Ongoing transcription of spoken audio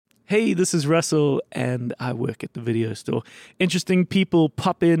Hey, this is Russell, and I work at the video store. Interesting people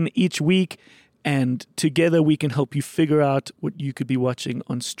pop in each week, and together we can help you figure out what you could be watching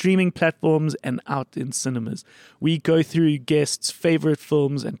on streaming platforms and out in cinemas. We go through guests' favorite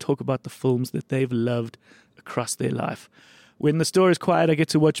films and talk about the films that they've loved across their life. When the store is quiet, I get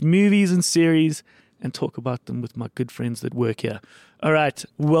to watch movies and series and talk about them with my good friends that work here. All right,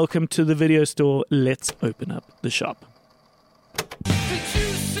 welcome to the video store. Let's open up the shop. Did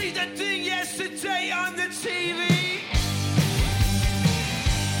you see that thing yesterday on the TV?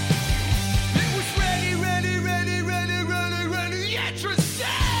 It was ready, interesting!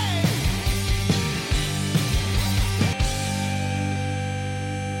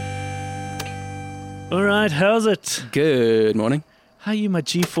 All right, how's it? Good morning. How are you, my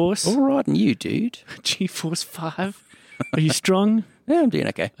G-Force? All right, and you, dude? G-Force 5? Are you strong? Yeah, I'm doing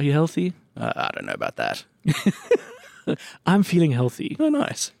okay. Are you healthy? I don't know about that. I'm feeling healthy. Oh,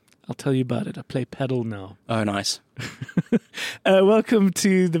 nice. I'll tell you about it. I play paddle now. Oh, nice. Welcome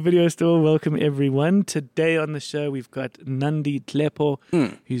to the video store. Welcome, everyone. Today on the show, we've got Nandi Dlepu,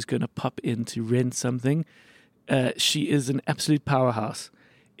 who's going to pop in to rent something. She is an absolute powerhouse.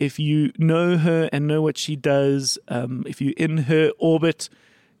 If you know her and know what she does, if you're in her orbit,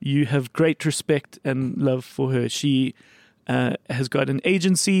 you have great respect and love for her. She has got an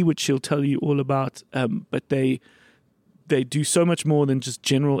agency, which she'll tell you all about, but they do so much more than just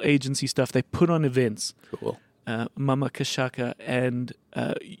general agency stuff. They put on events. Cool. Mama Kashaka, and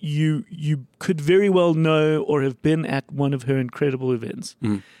you could very well know or have been at one of her incredible events.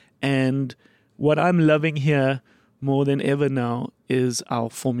 And what I'm loving here more than ever now is our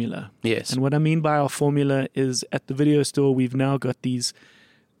formula. Yes. And what I mean by our formula is at the video store, we've now got these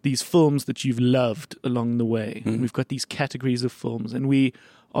films that you've loved along the way. We've got these categories of films, and we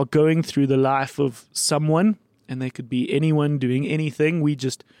are going through the life of someone, and they could be anyone doing anything. We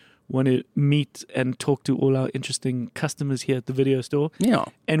just want to meet and talk to all our interesting customers here at the video store. Yeah.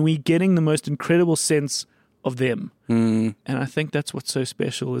 And we're getting the most incredible sense of them. And I think that's what's so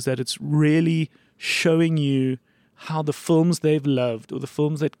special, is that it's really showing you how the films they've loved or the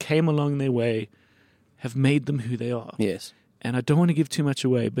films that came along their way have made them who they are. Yes. And I don't want to give too much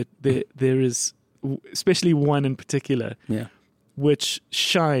away, but there is, especially one in particular, which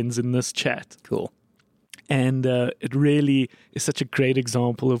shines in this chat. Cool. And it really is such a great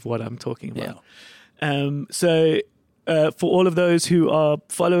example of what I'm talking about. Yeah. So for all of those who are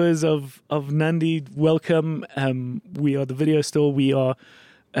followers of Nandi, welcome. We are the video store. We are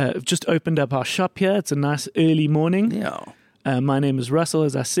just opened up our shop here. It's a nice early morning. Yeah. My name is Russell,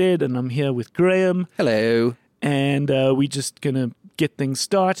 as I said, and I'm here with Graham. Hello. And we're just going to get things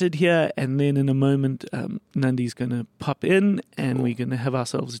started here. And then in a moment, Nandi's going to pop in and we're going to have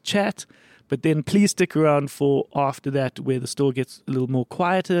ourselves a chat. But then please stick around for after that, where the store gets a little more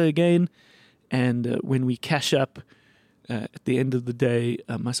quieter again. And when we cash up at the end of the day,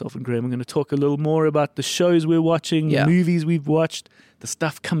 myself and Graham are going to talk a little more about the shows we're watching, movies we've watched, the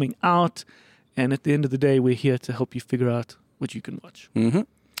stuff coming out. And at the end of the day, we're here to help you figure out what you can watch.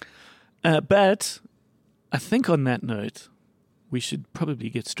 But I think on that note, we should probably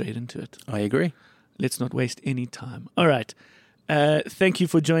get straight into it. I agree. Let's not waste any time. All right. Thank you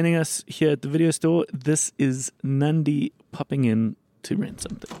for joining us here at the video store. This is Nandi popping in to rent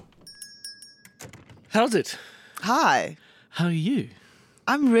something. How's it? Hi. How are you?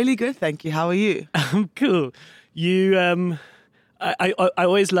 I'm really good, thank you. How are you? I'm cool. You, I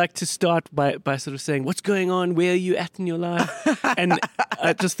always like to start by sort of saying, what's going on? Where are you at in your life? And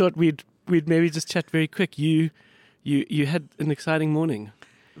I just thought we'd maybe just chat very quick. You had an exciting morning.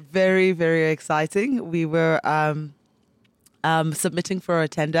 Very, very exciting. We were submitting for a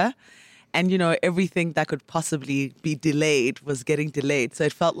tender, and everything that could possibly be delayed was getting delayed. So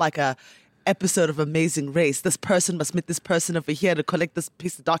it felt like a episode of Amazing Race. This person must meet this person over here to collect this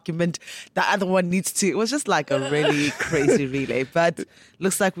piece of document. The other one needs to. It was just like a really crazy relay. But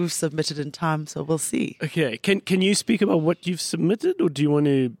looks like we've submitted in time, so we'll see. Okay. Can you speak about what you've submitted, or do you want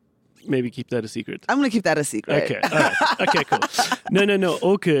to maybe keep that a secret? I'm going to keep that a secret. Okay. All right. Okay, cool. No.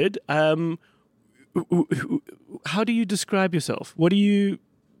 All good. How do you describe yourself? How do you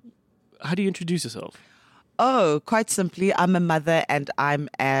introduce yourself? Oh, quite simply, I'm a mother and I'm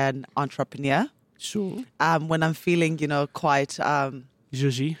an entrepreneur. Sure. When I'm feeling, quite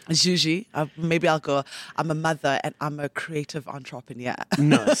Juji. Maybe I'll go, I'm a mother and I'm a creative entrepreneur.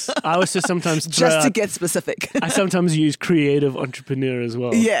 Nice. I also sometimes just to get specific. I sometimes use creative entrepreneur as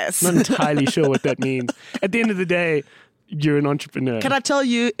well. Yes. Not entirely sure what that means. At the end of the day, you're an entrepreneur. Can I tell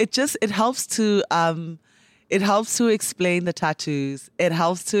you, it helps to It helps to explain the tattoos. It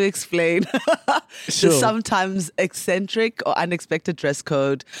helps to explain Sure. the sometimes eccentric or unexpected dress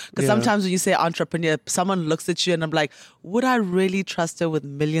code. Because Yeah. sometimes when you say entrepreneur, someone looks at you and I'm like, would I really trust her with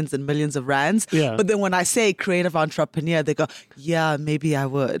millions and millions of rands? Yeah. But then when I say creative entrepreneur, they go, yeah, maybe I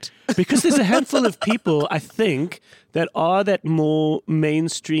would. Because there's a handful of people, I think, that are that more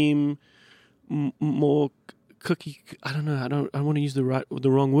mainstream, more cookie. I don't know. I don't want to use the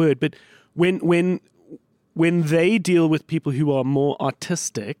wrong word, but when they deal with people who are more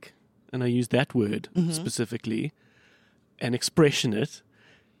artistic, and I use that word specifically, and expressionate,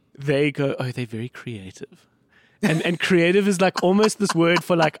 they go, oh, they're very creative. And creative is like almost this word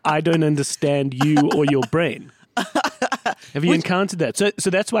for like, I don't understand you or your brain. Have you encountered that? So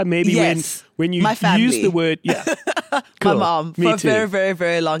that's why maybe Yes. when you My family. use the word, yeah. Cool. My mom Me for a too. very, very,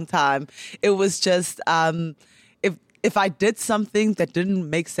 very long time. It was just if I did something that didn't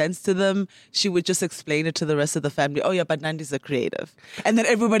make sense to them, she would just explain it to the rest of the family. Oh yeah, but Nandi's a creative, and then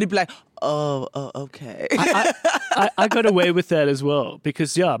everybody be like, oh okay. I got away with that as well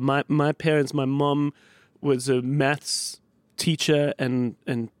because my parents, my mom was a maths teacher and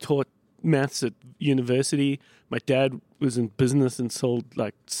taught maths at university. My dad was in business and sold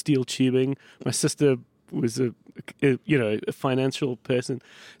like steel tubing. My sister was a financial person.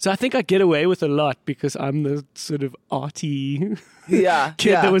 So I think I get away with a lot because I'm the sort of arty Yeah,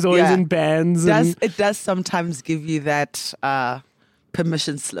 kid that was always in bands and It does sometimes give you that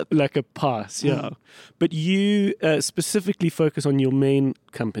permission slip. like a pass, yeah. But you specifically focus on your main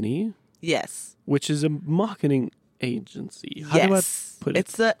company, Yes. which is a marketing agency. How do I put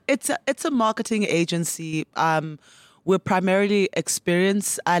it? It's a marketing agency. We're primarily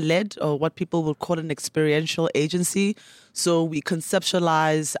experience led, or what people would call an experiential agency. So we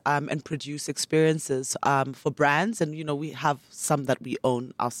conceptualize and produce experiences for brands, and we have some that we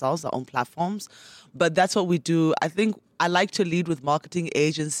own ourselves, our own platforms. But that's what we do. I think I like to lead with marketing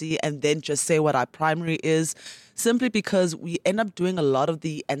agency and then just say what our primary is, simply because we end up doing a lot of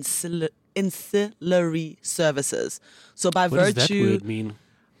the ancillary services. So by What does that virtue, word mean?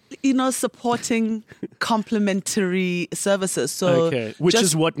 supporting complementary services. So Okay, which just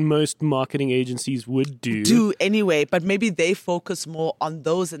is what most marketing agencies would do anyway, but maybe they focus more on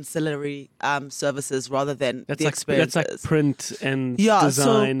those ancillary services rather than the experiences. That's like print and Yeah, design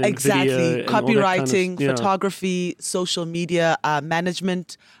so and exactly. video and all that Copywriting, kind of, yeah. photography, social media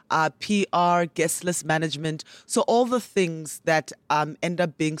management, PR, guest list management. So all the things that end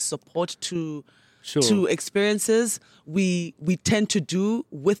up being support to experiences, we tend to do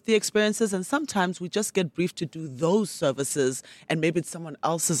with the experiences, and sometimes we just get briefed to do those services, and maybe it's someone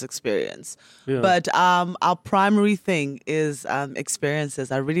else's experience. Yeah. But our primary thing is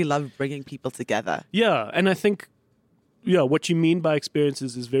experiences. I really love bringing people together. Yeah, and I think what you mean by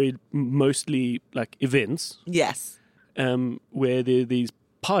experiences is very mostly like events, Yes. where there are these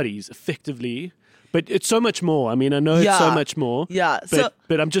parties effectively. But it's so much more. I mean, I know it's so much more. Yeah.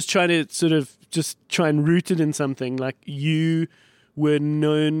 But I'm just trying to sort of just try and root it in something. Like you were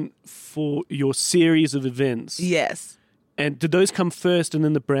known for your series of events. Yes. And did those come first and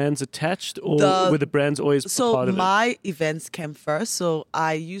then the brands attached, or were the brands always part of it? So my events came first. So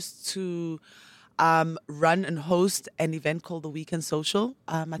I used to run and host an event called the Weekend Social.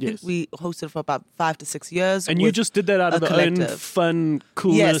 I think we hosted for about 5 to 6 years. And you just did that out of the own fun,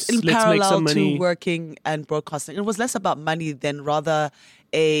 coolness, yes, in let's make parallel some money. to working and broadcasting. It was less about money than rather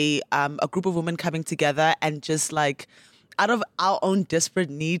a group of women coming together and just like out of our own desperate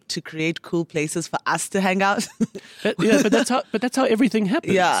need to create cool places for us to hang out. But that's how everything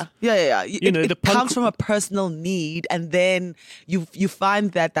happens. Yeah. It punk- comes from a personal need, and then you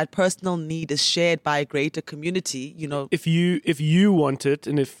find that personal need is shared by a greater community. If you want it,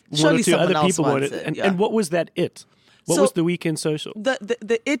 and if one Surely or two someone other else people want wants it, it, and what was that it? What So- was the Weekend Social?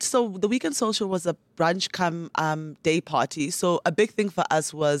 The Weekend Social was a brunch come day party. So a big thing for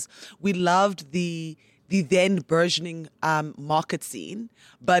us was we loved the then burgeoning market scene,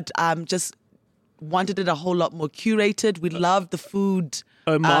 but just wanted it a whole lot more curated. We loved the food.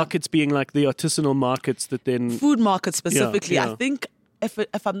 Markets being like the artisanal markets that then... Food market specifically. Yeah. I think,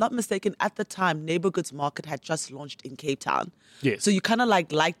 if I'm not mistaken, at the time, Neighbor Goods Market had just launched in Cape Town. Yes. So you kind of like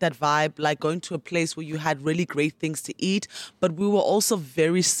that vibe, like going to a place where you had really great things to eat, but we were also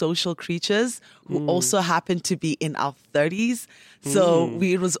very social creatures who also happened to be in our 30s. So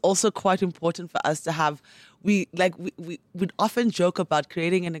it was also quite important for us to have, we'd often joke about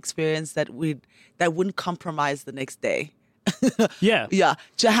creating an experience that wouldn't compromise the next day. Yeah. Yeah.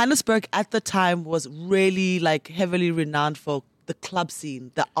 Johannesburg at the time was really like heavily renowned for the club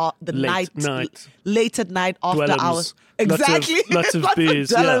scene, the Late night. late at night after Dwellums. hours. Lots of- Exactly. lots of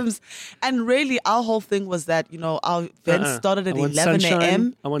booze, yeah. dwellums. And really, our whole thing was that, our event started at I want 11 sunshine.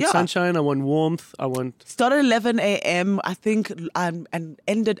 a.m. I want Yeah. sunshine. I want warmth. I want. Started at 11 a.m., I think, and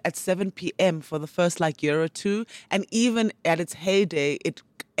ended at 7 p.m. for the first year or two. And even at its heyday, it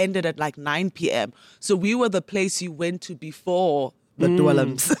ended at 9 p.m. So we were the place you went to before the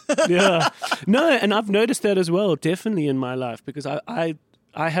dwellums. Yeah. No, and I've noticed that as well, definitely in my life, because I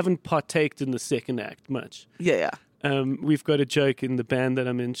haven't partaked in the second act much. Yeah. We've got a joke in the band that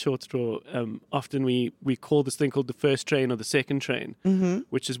I'm in, Short Straw. Often we call this thing called the first train or the second train,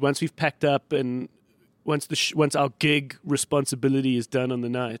 which is once we've packed up and once our gig responsibility is done on the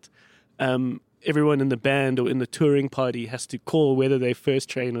night, everyone in the band or in the touring party has to call whether they're first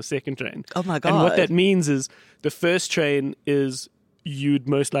train or second train. Oh my God. And what that means is the first train is you'd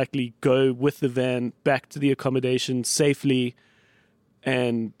most likely go with the van back to the accommodation safely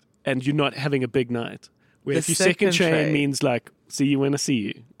and you're not having a big night. Where The if your second second train train. means see you when I see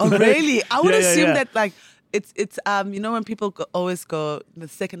you. Oh, really? I would Yeah, assume yeah. that it's when people always go, the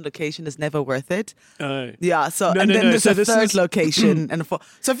second location is never worth it. Oh. Yeah. So No, and no, then no. there's So a this third is- location and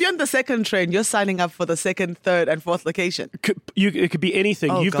so if you're on the second train, you're signing up for the second, third, and fourth location. It could be anything.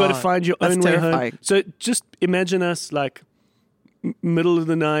 Oh, You've got to God. find your That's own way terrifying. home. So just imagine us middle of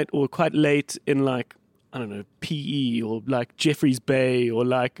the night or quite late in I don't know, PE or Jeffreys Bay or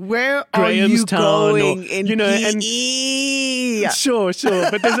Where are you Grahamstown going or, in and PE? Sure.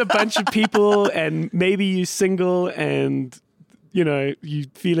 But there's a bunch of people and maybe you're single and, you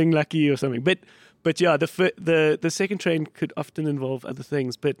feeling lucky or something. But yeah, the second train could often involve other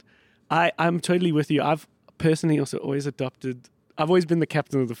things. But I'm totally with you. I've personally also I've always been the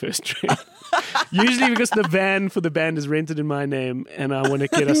captain of the first train. Usually because the van for the band is rented in my name and I want to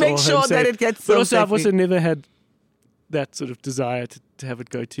get us Make all sure home safe. that it gets But so also I've safely. also never had that sort of desire to have it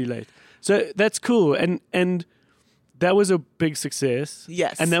go too late. So that's cool. And that was a big success.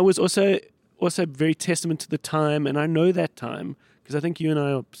 Yes. And that was also very testament to the time. And I know that time because I think you and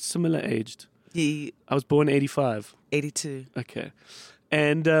I are similar aged. The I was born 85. 82. Okay.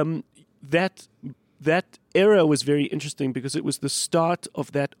 And that era was very interesting because it was the start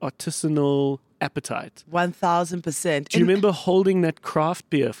of that artisanal appetite. 1,000%. Do you remember holding that craft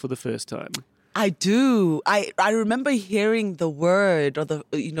beer for the first time? I do. I remember hearing the word or the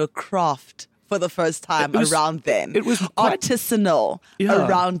craft for the first time It was- around then. it was quite- artisanal Yeah.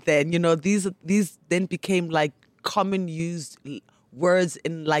 around then. These then became common used words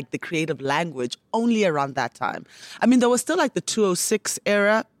in the creative language only around that time. I mean, there was still the 206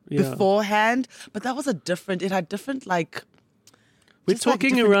 era Yeah. beforehand, but that was it had different We're just,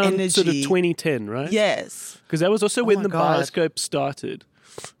 talking different around sort of energy. 2010, right? Yes. Because that was also when my the God. Bioscope started.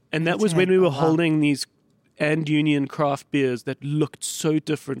 And that was when we were holding these and Union craft beers that looked so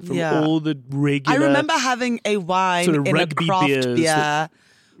different from Yeah. all the regular I remember having a wine sort of in a rugby craft beers beer that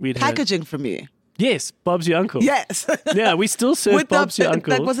we'd had. packaging from you. Yes, Bob's your uncle. Yes. Yeah, we still serve Bob's your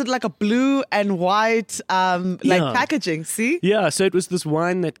uncle. Was it a blue and white Yeah. packaging? See? Yeah, so it was this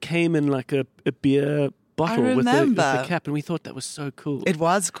wine that came in a beer bottle with the remember. cap, and we thought that was so cool. It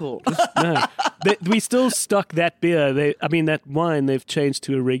was cool. No, we still stock that beer. That wine. They've changed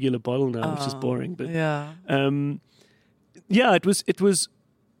to a regular bottle now, which is boring. But yeah. yeah, it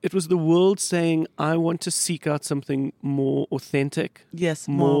was the world saying, "I want to seek out something more authentic, Yes.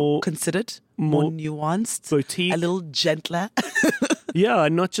 more- More considered, more nuanced, boutique." a little gentler. Yeah,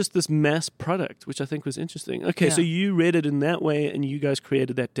 and not just this mass product, which I think was interesting. Okay, so Yeah. you read it in that way, and you guys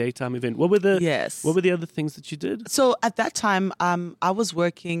created that daytime event. What were the Yes. What were the other things that you did? So at that time, I was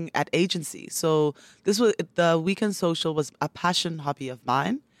working at agency. So the weekend social was a passion hobby of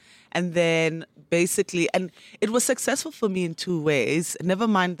mine. And then basically, and it was successful for me in two ways. Never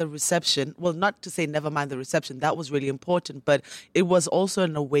mind the reception. Well, not to say never mind the reception. That was really important, but it was also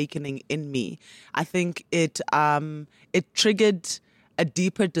an awakening in me. I think it triggered a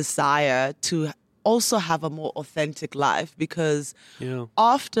deeper desire to also have a more authentic life because Yeah.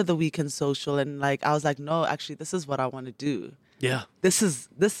 after the weekend social and I was like, no, actually, this is what I want to do. Yeah. This is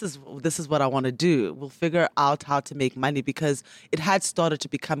what I want to do. We'll figure out how to make money because it had started to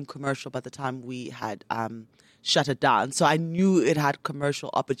become commercial by the time we had shut it down. So I knew it had commercial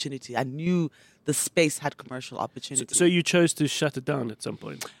opportunity. I knew the space had commercial opportunity. So you chose to shut it down at some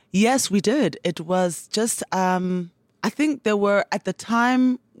point. Yes, we did. It was just, I think there were, at the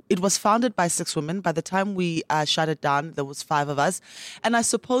time, it was founded by 6 women. By the time we shut it down, there was 5 of us. And I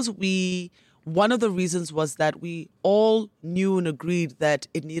suppose one of the reasons was that we all knew and agreed that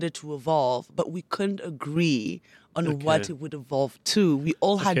it needed to evolve, but we couldn't agree on what it would evolve to. We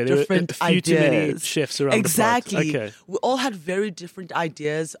all had there were different a few too many ideas. chefs around exactly. the pot. Okay. We all had very different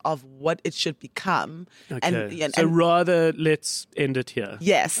ideas of what it should become. Okay. And So rather, let's end it here.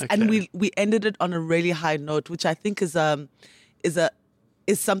 yes, and we ended it on a really high note, which I think is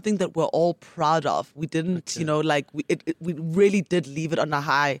something that we're all proud of. We didn't, we really did leave it on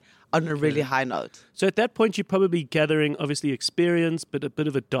a really high note. So at that point, you're probably gathering, obviously, experience, but a bit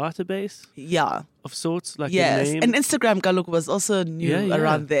of a database Yeah. of sorts, like Yes, a name. and Instagram Galuk was also new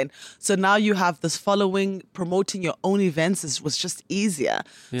around then. So now you have this following, promoting your own events was just easier.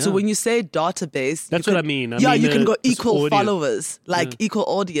 So Yeah. when you say database, That's what I mean. I yeah, mean, you can go this equal audience. followers, like equal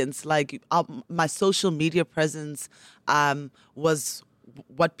audience. Like my social media presence was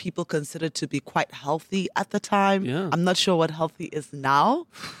what people considered to be quite healthy at the time. Yeah. I'm not sure what healthy is now.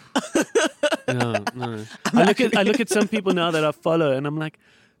 No. I look at some people now that I follow, and I'm like,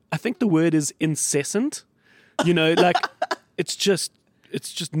 I think the word is incessant. Like it's just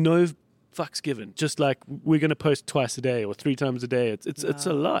no fucks given. Just like we're gonna post twice a day or 3 times a day. It's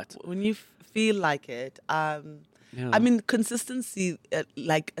a lot. When you feel like it. I mean, consistency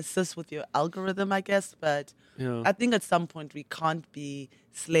assists with your algorithm, I guess, but I think at some point we can't be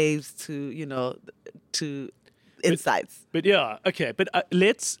slaves to insights. But yeah, okay. But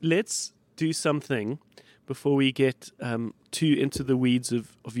let's do something before we get too into the weeds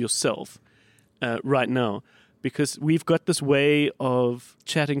of yourself right now, because we've got this way of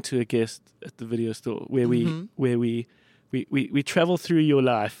chatting to a guest at the video store where we travel through your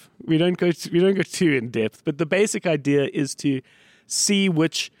life. We don't go too in depth, but the basic idea is to see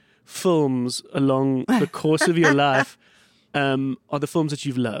which films along the course of your life are the films that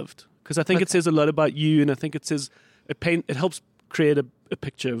you've loved. Because I think it says a lot about you, and I think it helps create a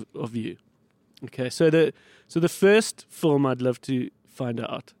picture of you. Okay, so the first film I'd love to find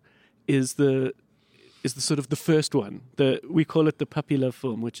out is the sort of the first one. We call it the puppy love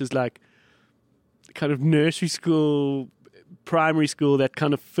film, which is like kind of nursery school, primary school, that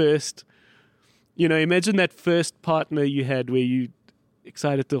kind of first, imagine that first partner you had where you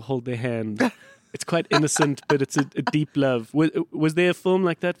excited to hold their hand. It's quite innocent, but it's a deep love. Was there a film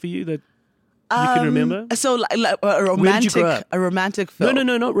like that for you that you can remember? So like a romantic film.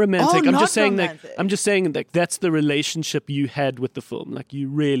 No, not romantic. Oh, I'm not just saying romantic. that that's the relationship you had with the film. Like you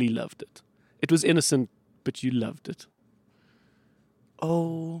really loved it. It was innocent, but you loved it.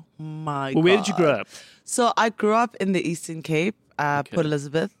 Oh my God. Well, where did you grow up? So I grew up in the Eastern Cape, Port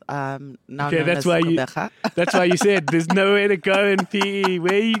Elizabeth. Now known that's as why you. Gqeberha. That's why you said there's nowhere to go in PE.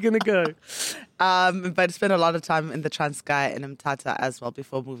 Where are you gonna go? But I spent a lot of time in the Transkei and Mthatha as well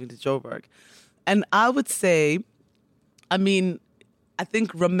before moving to Joburg. And I would say, I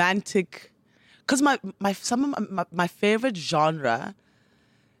think romantic, because some of my favorite genre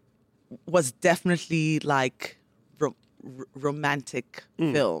was definitely like romantic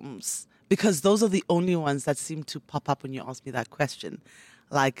films, because those are the only ones that seem to pop up when you ask me that question.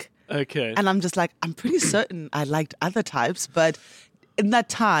 Like, Okay. and I'm just like, I'm pretty certain I liked other types, but in that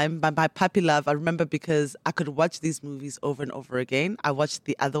time, my puppy love, I remember because I could watch these movies over and over again. I watched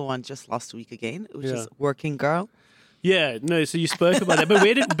the other one just last week again, which is Working Girl. Yeah, no. So you spoke about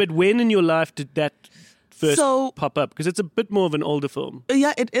that, but when in your life did that first pop up? Because it's a bit more of an older film.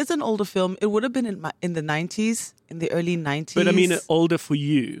 Yeah, it is an older film. It would have been in the 90s, in the early 90s. But I mean, older for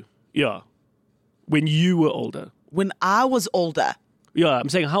you. Yeah. When you were older. When I was older. Yeah, I'm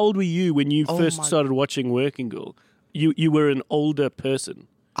saying, how old were you when you first my started watching Working Girl? You were an older person.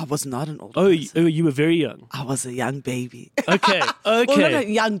 I was not an older person. You were very young. I was a young baby. Okay. Well, not a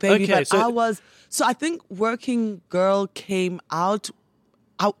young baby, Okay, but I was. So I think Working Girl came out.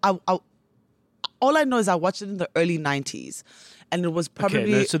 All I know is I watched it in the early 90s. And it was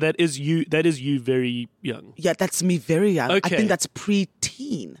probably... Okay, so that is you very young. Yeah, that's me very young. Okay. I think that's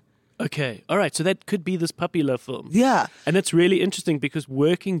pre-teen. Okay. All right. So that could be this puppy love film. Yeah. And that's really interesting because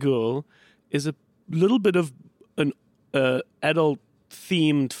Working Girl is a little bit of an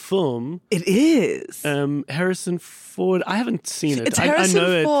adult-themed film. It is. Harrison Ford. I haven't seen it. It's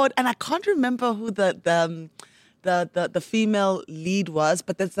Harrison Ford, and I can't remember who the female lead was,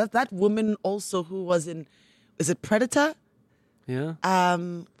 but there's that woman also who was in... Is it Predator? Yeah.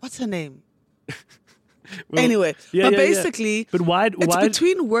 What's her name? Well, anyway, but basically, But why? it's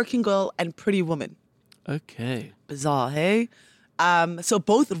between Working Girl and Pretty Woman. Okay. Bizarre, hey? So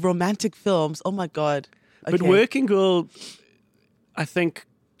both romantic films. Oh my God. Okay. But Working Girl, I think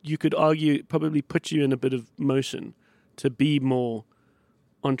you could argue, probably put you in a bit of motion to be more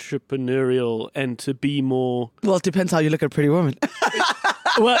entrepreneurial and to be more... Well, it depends how you look at Pretty Woman.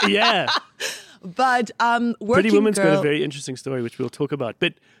 Well, yeah. But Working Pretty Woman's Girl, got a very interesting story, which we'll talk about.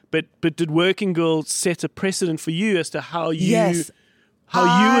 But did Working Girl set a precedent for you as to how you Yes. how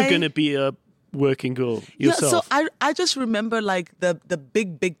you were going to be a working girl yourself? Yeah, so I just remember like the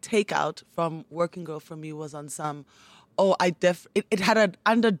big takeout from Working Girl for me was on some. It had an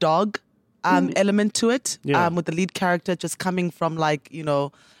underdog element to it. Yeah. With the lead character just coming from like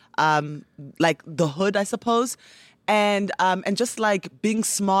like the hood, I suppose. And just like being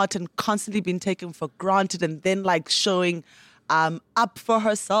smart and constantly being taken for granted, and then like showing up for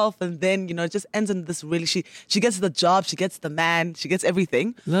herself, and then it just ends in this really she gets the job, she gets the man, she gets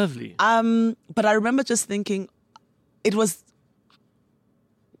everything. Lovely. But I remember just thinking it was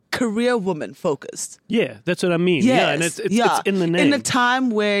career woman focused. Yeah, that's what I mean. Yes, Yeah, and it's in the name. In a time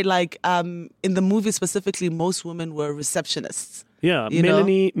where like in the movie specifically, most women were receptionists. Yeah, you know?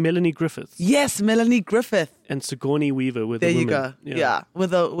 Melanie Griffith Yes, Melanie Griffith. and Sigourney Weaver with There a you woman. go. Yeah,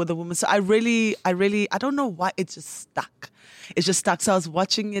 with a woman. So I don't know why it just stuck. It just stuck. So I was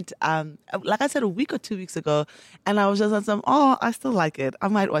watching it, like I said, a week or 2 weeks ago, and I was just on some. Oh, I still like it. I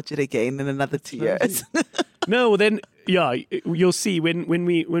might watch it again in another 2 years. No, well then, yeah, you'll see when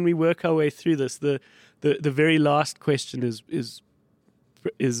we work our way through this. The very last question is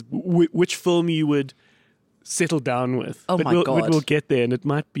which film you would settle down with. Oh, but my God. We'll get there, and it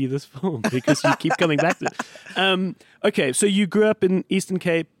might be this film because you keep coming back to it. Okay, so you grew up in Eastern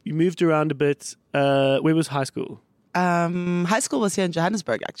Cape. You moved around a bit. Where was high school? High school was here in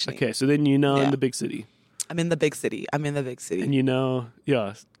Johannesburg, actually. Okay, so then you're now in Yeah. the big city. I'm in the big city. And you're now,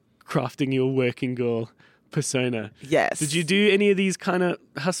 crafting your working girl persona. Yes. Did you do any of these kind of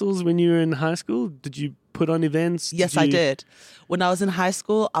hustles when you were in high school? Did you put on events? Yes, I did. When I was in high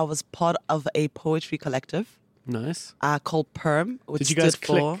school, I was part of a poetry collective Nice. called PERM, which Did you guys stood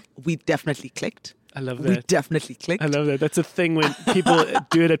for click? We Definitely Clicked. I love We that. definitely clicked. I love that. That's a thing when people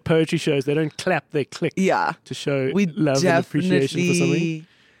do it at poetry shows. They don't clap, they click Yeah. to show We love and appreciation for something.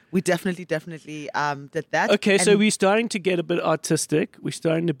 We definitely did that. Okay, so And we're starting to get a bit artistic. We're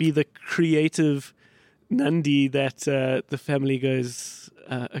starting to be the creative Nandi that the family goes,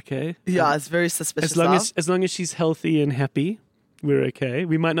 okay. yeah, it's very suspicious. As long as she's healthy and happy, we're okay.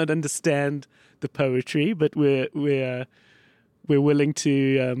 We might not understand the poetry, but we're willing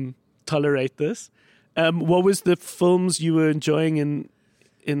to tolerate this. What was the films you were enjoying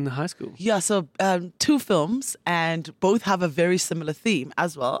in high school? Yeah, so 2 films, and both have a very similar theme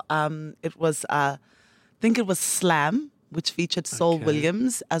as well. It was, I think it was Slam, which featured Saul Okay.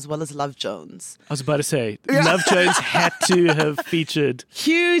 Williams, as well as Love Jones. I was about to say, Love Jones had to have featured.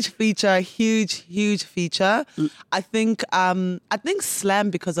 Huge feature. I think Slam,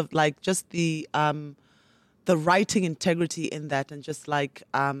 because of like just the writing integrity in that, and just like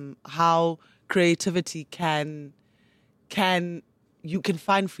how creativity you can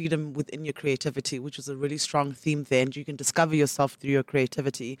find freedom within your creativity, which is a really strong theme there, and you can discover yourself through your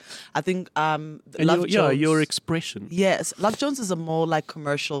creativity. I think Your expression. Yes, Love Jones is a more like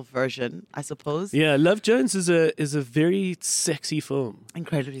commercial version, I suppose. Yeah, Love Jones is a very sexy film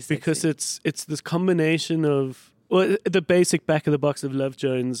Incredibly sexy. because it's this combination of the basic back of the box of Love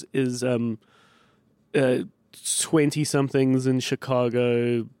Jones is 20-somethings in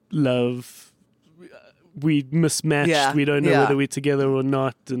Chicago, love. We mismatched. Yeah, We don't know yeah. whether we're together or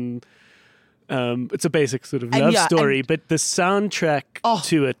not, and it's a basic sort of And love yeah, story. and- But the soundtrack Oh,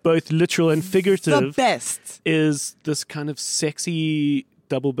 to it, both literal and the figurative, best. is this kind of sexy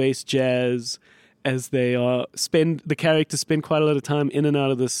double bass jazz. As the characters spend quite a lot of time in and out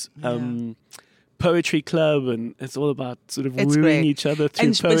of this poetry club, and it's all about sort of It's wooing great. each other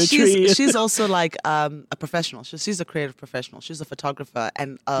through But poetry. she's also like a professional. She's a creative professional. She's a photographer,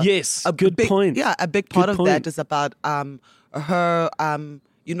 and Yes, a good big, point. Yeah, a big part Good of point. that is about her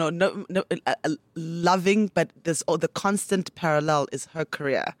loving, but there's the constant parallel is her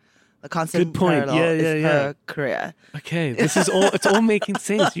career. The constant Good point. parallel Yeah, is yeah, her career. Okay, this is all. It's all making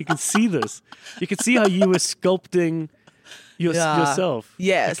sense. You can see this. You can see how you were sculpting yourself.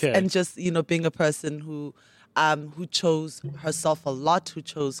 Yes, Okay. and just being a person who chose herself a lot, who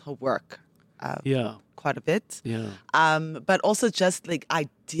chose her work Yeah, quite a bit. yeah. But also just like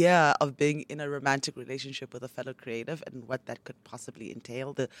idea of being in a romantic relationship with a fellow creative and what that could possibly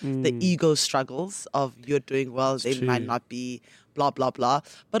entail. The ego struggles of you're doing well, they true. might not be, blah, blah, blah.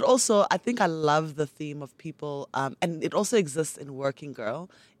 But also I think I love the theme of people, and it also exists in Working Girl,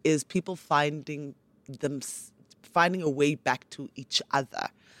 is people finding a way back to each other.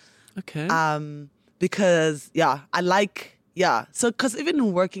 Okay. Because so because even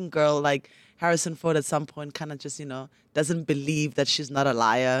in Working Girl, like Harrison Ford at some point kind of just doesn't believe that she's not a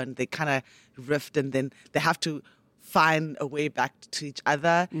liar, and they kind of rift, and then they have to find a way back to each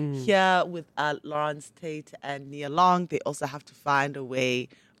other. Here with Lawrence Tate and Nia Long, they also have to find a way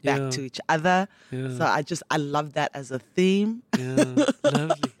back Yeah. to each other. Yeah. So I love that as a theme. Yeah,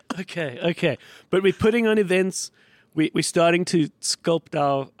 lovely. Okay. But we're putting on events. We're starting to sculpt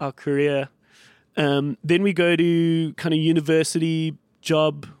our career. Then we go to kind of university,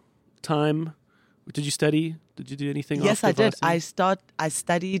 job, time. Did you study? Did you do anything? Yes, after I did. varsity? I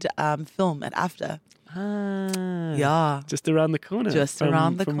studied film at AFTA. Ah, Yeah. just around the corner. Just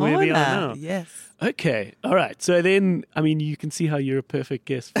around the from corner. where we are now. Yes. Okay, all right. So then, I mean, you can see how you're a perfect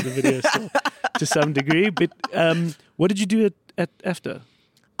guest for the video store to some degree. But what did you do at AFTA?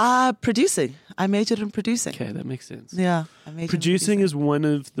 Producing. I majored in producing. Okay, that makes sense. Yeah. I majored Producing in is one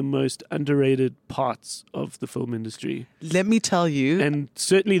of the most underrated parts of the film industry, Let me tell you. and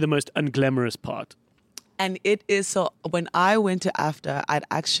certainly the most unglamorous part. And it is so when I went to AFTA, I'd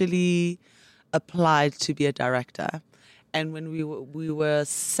actually applied to be a director. And when we were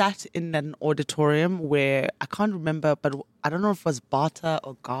sat in an auditorium where I can't remember, but I don't know if it was Bata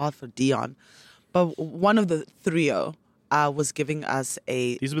or Garth or Dion, but one of the trio was giving us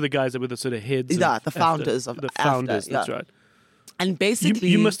a. These were the guys that were the sort of heads. Yeah, of the AFTA. founders of the AFTA, founders. yeah. That's right. And basically,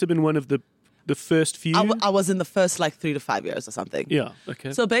 You must have been one of the first few. I was in the first 3 to 5 years or something. Yeah.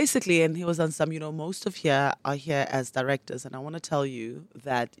 Okay. So basically, and he was on some, most of here are here as directors. And I want to tell you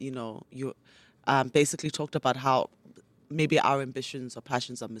that, you basically talked about how maybe our ambitions or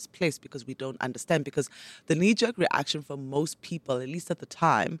passions are misplaced because we don't understand. Because the knee-jerk reaction for most people, at least at the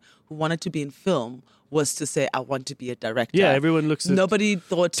time, who wanted to be in film was to say, I want to be a director. Yeah, everyone looks at Nobody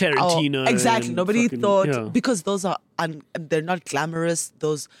thought Tarantino exactly. and Nobody fucking- thought yeah. because those are they're not glamorous.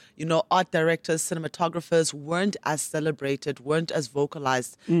 Those art directors, cinematographers weren't as celebrated, weren't as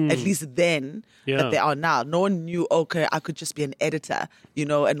vocalized. At least then Yeah. that they are now. No one knew. Okay, I could just be an editor,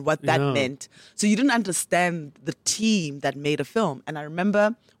 and what that Yeah. meant. So you didn't understand the team that made a film. And I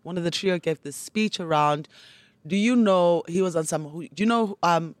remember one of the trio gave this speech around. Do you know he was on some? Do you know?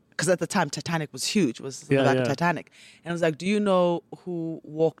 Because at the time Titanic was huge. It was about the Titanic, and it was like, do you know who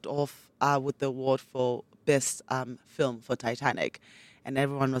walked off with the award for best film for Titanic? And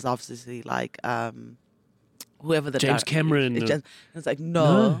everyone was obviously like, whoever the James Cameron. And it's like,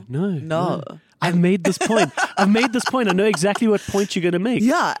 no. I've made this point. I know exactly what point you're going to make.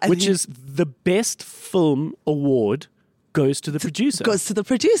 Yeah, and which is the best film award goes to the producer. Goes to the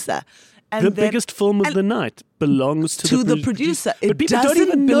producer. And the then- biggest film of the night belongs to the producer. But It people don't doesn't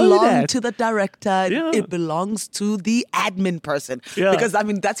even know belong that. to the director. Yeah. It belongs to the admin person. Yeah. Because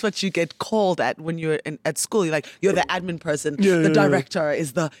that's what you get called at when you're at school. You're the admin person. Yeah, the yeah, director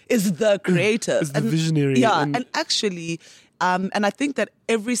is the creator. Is the visionary. Yeah, And- and actually, and I think that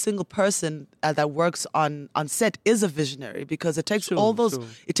every single person that works on set is a visionary because it takes Sure, all those sure.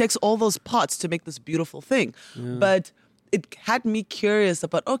 it takes all those parts to make this beautiful thing. But it had me curious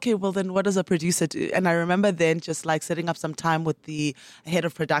about, okay, well then what does a producer do? And I remember then just setting up some time with the head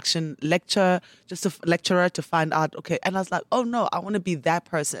of production lecturer to find out, okay. And I was like, oh no, I want to be that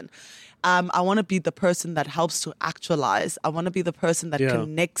person. I want to be the person that helps to actualize. I want to be the person that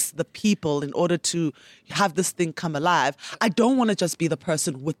connects the people in order to have this thing come alive. I don't want to just be the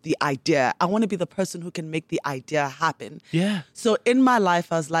person with the idea. I want to be the person who can make the idea happen. Yeah. So in my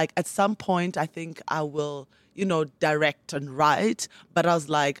life, I was like, at some point, I think I will, direct and write. But I was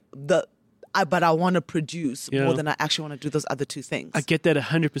like, but I want to produce more than I actually want to do those other two things. I get that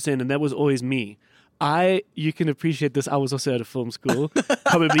 100%, and that was always me. You can appreciate this. I was also at a film school,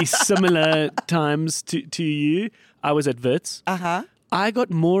 probably similar times to you. I was at Wits. I got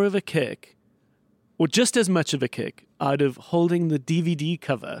more of a kick, or just as much of a kick, out of holding the DVD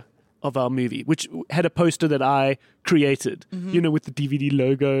cover of our movie, which had a poster that I created, with the DVD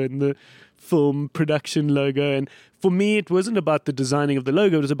logo and the film production logo. And for me, it wasn't about the designing of the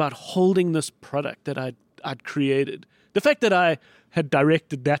logo. It was about holding this product that I'd created. The fact that I had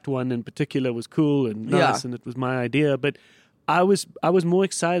directed that one in particular was cool and nice, and it was my idea. But I was more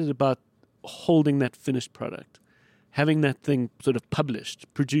excited about holding that finished product, having that thing sort of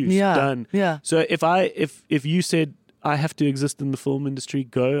published, produced, done. Yeah. So if you said I have to exist in the film industry,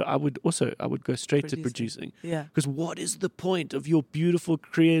 I would go straight to producing. Yeah. Because what is the point of your beautiful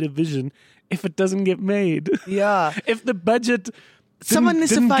creative vision if it doesn't get made? Yeah. If the budget Someone needs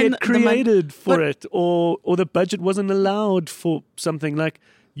to didn't find get the mon- created for but- it, or the budget wasn't allowed for something like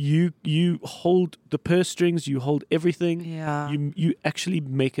you hold the purse strings, you hold everything. Yeah. You actually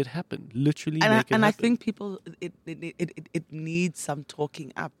make it happen. Literally And make it happen. I think people it needs some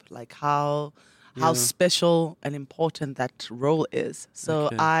talking up, like how special and important that role is. So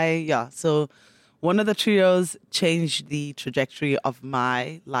Okay. so One of the trios changed the trajectory of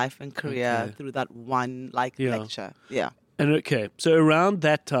my life and career Okay. through that one Yeah. lecture. Yeah. And okay, so around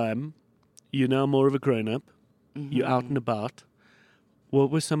that time, you're now more of a grown-up. You're out and about.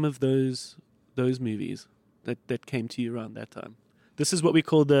 What were some of those movies that came to you around that time? This is what we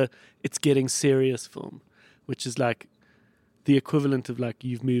call the "it's getting serious" film, which is like the equivalent of like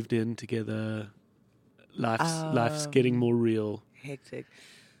you've moved in together. Life's getting more real. Hectic.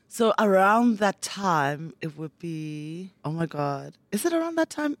 So around that time, it would be, oh my God. Is it around that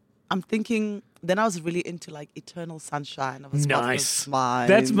time? I'm thinking, then I was really into like Eternal Sunshine of a Spotless Mind.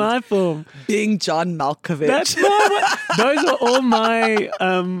 That's my film. Being John Malkovich. That's my. Those are all my.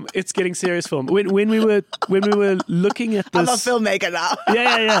 It's getting serious film. When we were looking at this. I'm a filmmaker now.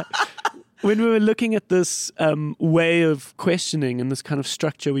 Yeah. When we were looking at this way of questioning and this kind of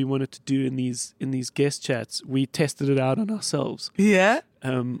structure we wanted to do in these guest chats, we tested it out on ourselves. Yeah.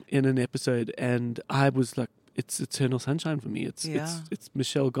 In an episode, and I was like, "It's Eternal Sunshine for me." It's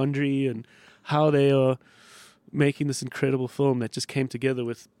Michel Gondry and how they are making this incredible film that just came together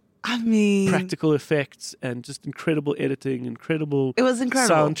with practical effects and just incredible editing, It was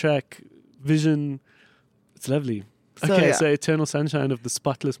incredible. soundtrack, vision. It's lovely. So Eternal Sunshine of the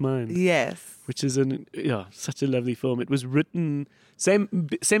Spotless Mind. Yes. Which is such a lovely film. It was written same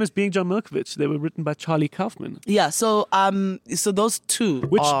as Being John Malkovich. They were written by Charlie Kaufman. Yeah. So those two.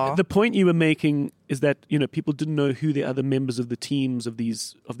 Which the point you were making is that people didn't know who the other members of the teams of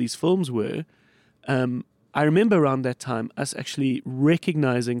these films were. I remember around that time us actually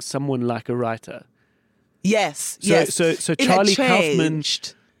recognizing someone like a writer. Yes. So It Charlie had Kaufman.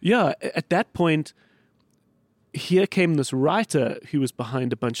 changed. Yeah. At that point, here came this writer who was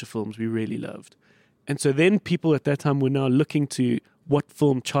behind a bunch of films we really loved. And so then people at that time were now looking to what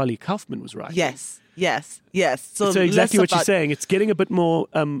film Charlie Kaufman was writing. Yes. So exactly what less you're saying. It's getting a bit more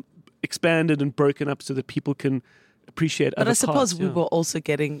expanded and broken up so that people can appreciate But other I suppose parts. we were also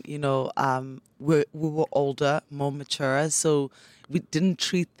getting, we were older, more mature, so we didn't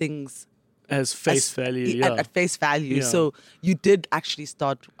treat things as face value. at face value. Yeah. So you did actually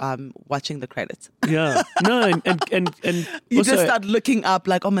start watching the credits. Yeah. No, and You also, just start looking up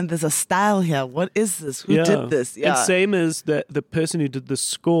like, oh man, there's a style here. What is this? Who did this? Yeah. And same as the person who did the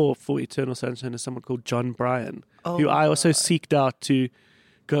score for Eternal Sunshine is someone called John Bryan, who I also seeked out to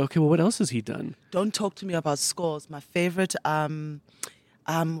go, okay, well, what else has he done? Don't talk to me about scores. My favorite,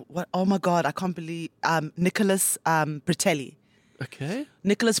 what? Oh my God, I can't believe, Nicholas Britelli. Okay.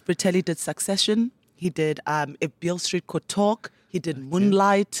 Nicholas Britelli did Succession. He did If Beale Street Could Talk. He did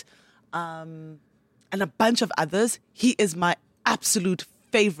Moonlight, and a bunch of others. He is my absolute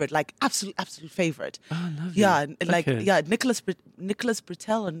favorite, like absolute favorite. Oh, lovely. Yeah, like Okay. Nicholas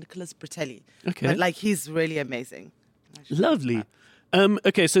Britell or Nicholas Britelli. Okay. But like he's really amazing. Lovely.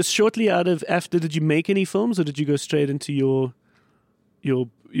 Okay, so shortly after, did you make any films or did you go straight into your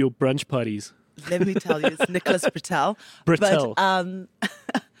brunch parties? Let me tell you, it's Nicholas Britell. Britell.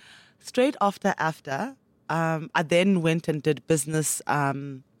 But straight after, I then went and did business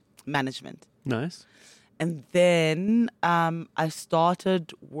management. Nice. And then I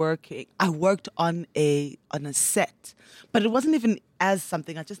started working. I worked on a set, but it wasn't even as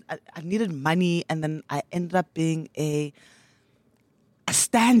something. I needed money, and then I ended up being a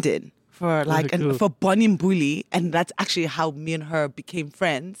stand-in for for Bonnie Mbuli, and that's actually how me and her became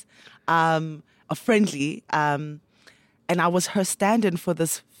friends, friendly. And I was her stand-in for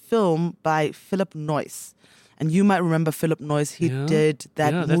this film by Philip Noyce, and you might remember Philip Noyce. He did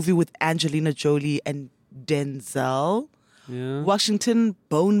that movie with Angelina Jolie and Denzel Washington,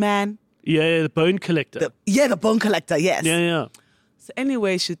 Bone Man. Yeah, the Bone Collector. The Bone Collector, yes. Yeah. So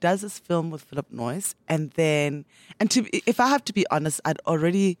anyway, she does this film with Philip Noyce, and if I have to be honest, I'd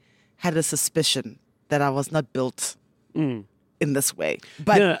already had a suspicion that I was not built in this way.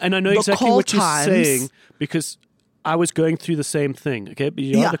 But yeah, and I know exactly what you're saying because I was going through the same thing. Okay, but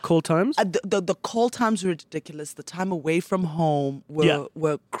the call times. The call times were ridiculous. The time away from home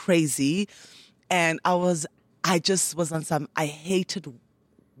were crazy, and I just was on some. I hated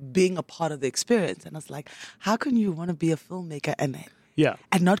being a part of the experience, and I was like, how can you want to be a filmmaker and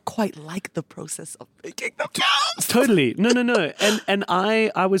not quite like the process of making the films? Totally. No. And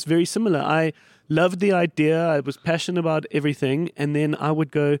I was very similar. I loved the idea. I was passionate about everything. And then I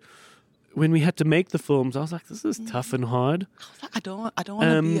would go, when we had to make the films, I was like, this is tough and hard. I don't want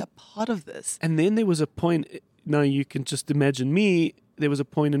to be a part of this. And then there was a point, now you can just imagine me, there was a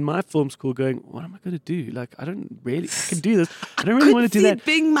point in my film school going, what am I going to do? Like, I can do this. I don't really want to do that. It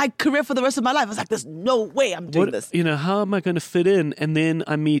being my career for the rest of my life. I was like, there's no way I'm doing this. How am I going to fit in? And then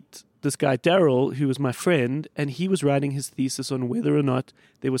I meet this guy Daryl, who was my friend, and he was writing his thesis on whether or not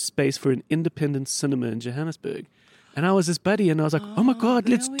there was space for an independent cinema in Johannesburg. And I was his buddy, and I was like, "Oh my God,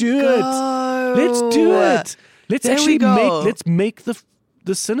 let's do it! Let's do it! Let's There we actually go. make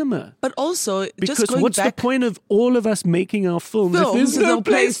the cinema." But also, Because just going what's back, the point of all of us making our films if films, there's no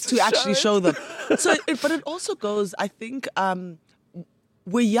place to actually show them. So, but it also goes, I think,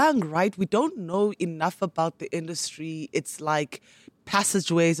 we're young, right? We don't know enough about the industry. It's like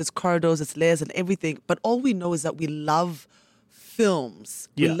passageways, it's corridors, it's layers and everything. But all we know is that we love films.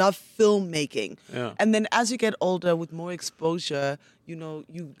 We Yeah. love filmmaking. Yeah. And then as you get older with more exposure,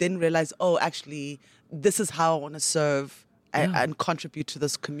 you then realize, oh, actually, this is how I want to serve and contribute to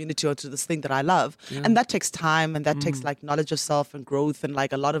this community or to this thing that I love. And that takes time, and that takes like knowledge of self and growth and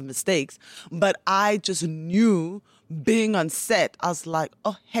like a lot of mistakes. But I just knew being on set, I was like,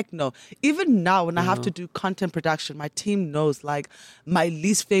 oh, heck no. Even now when I have to do content production, my team knows like my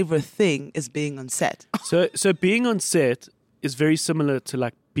least favorite thing is being on set. So being on set is very similar to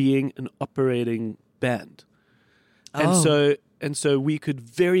like being an operating band. And so we could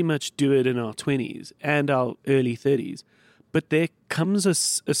very much do it in our 20s and our early 30s. But there comes a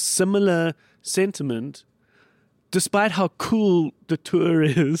similar sentiment, despite how cool the tour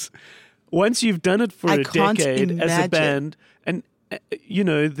is. Once you've done it for I a can't decade as a imagine. band, and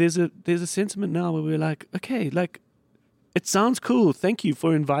there's a sentiment now where we're like, okay, like it sounds cool. Thank you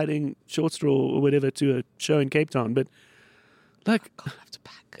for inviting Short Straw or whatever to a show in Cape Town, but like, I have to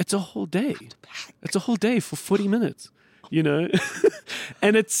pack. it's a whole day. Pack. It's a whole day for 40 minutes.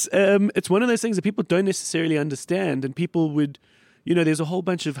 And it's one of those things that people don't necessarily understand, and people would, there's a whole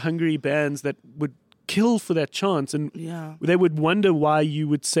bunch of hungry bands that would kill for that chance, and they would wonder why you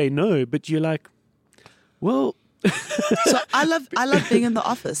would say no, but you're like, well. So I love being in the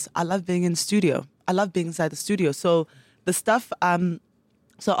office. I love being in studio. I love being inside the studio. So the stuff.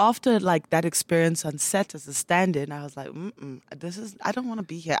 So after like that experience on set as a stand-in, I was like, I don't want to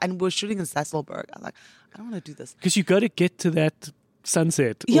be here. And we're shooting in Sasolburg. I was like, I don't want to do this. Because you got to get to that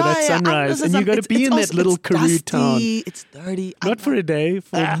sunset or that sunrise, and you got to be in that little Karoo town. It's dirty. Not for a day,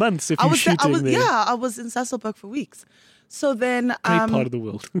 for months if you're shooting there. Yeah, I was in Sasolburg for weeks. So then Great part of the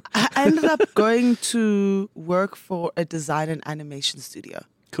world. I ended up going to work for a design and animation studio.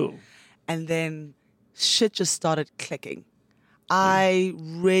 Cool. And then shit just started clicking. I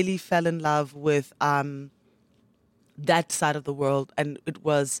really fell in love with that side of the world. And it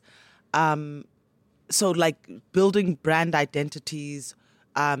was so like building brand identities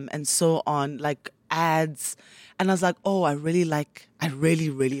and so on, like ads. And I was like, oh, I really,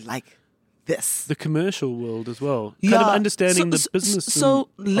 really like this. The commercial world as well. Kind of understanding the business. So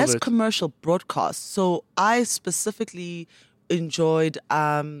less of it. commercial broadcast. So I specifically enjoyed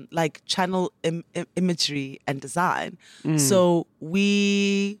like channel imagery and design. So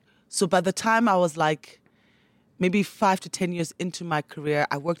by the time I was like maybe 5 to 10 years into my career,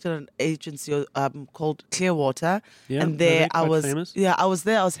 I worked at an agency called Clearwater. Yeah, and there I was famous. I was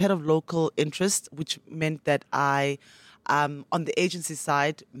there. I was head of local interest, which meant that I on the agency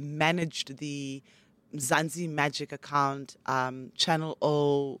side managed the Mzansi Magic account, Channel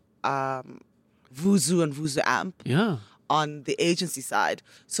O, Vuzu and Vuzu Amp. Yeah. On the agency side.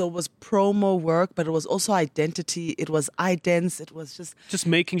 So it was promo work, but it was also identity. It was idents. It was just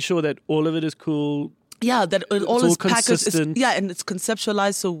making sure that all of it is cool. Yeah, that it all is packaged. Consistent. And it's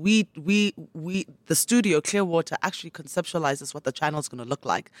conceptualized. So we the studio Clearwater actually conceptualizes what the channel is going to look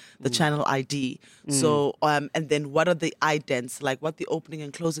like, the channel ID. So and then what are the idents, like what the opening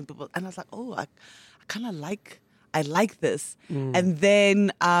and closing people. And I was like, oh, I kind of like. I like this. And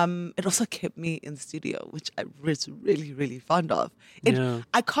then it also kept me in studio, which I was really, really fond of.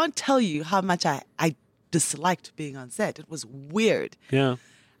 I can't tell you how much I disliked being on set. It was weird. Yeah.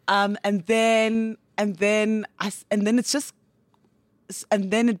 And then it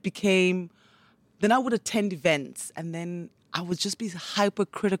became, then I would attend events, and then I would just be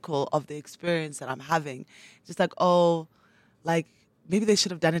hypercritical of the experience that I'm having. Just like, oh, like maybe they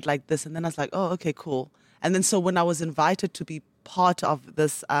should have done it like this. And then I was like, oh, okay, cool. And then so when I was invited to be part of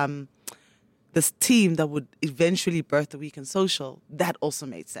this this team that would eventually birth the Weekend Social, that also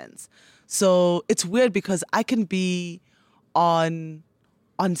made sense. So it's weird because I can be on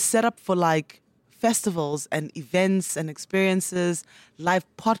setup for like festivals and events and experiences, live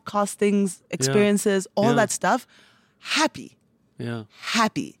podcastings, experiences, all that stuff. Happy. Yeah.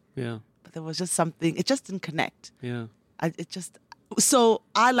 But there was just something, it just didn't connect. Yeah. So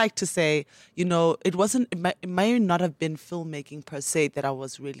I like to say, it may not have been filmmaking per se that I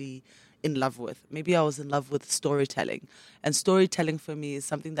was really in love with. Maybe I was in love with storytelling. And storytelling for me is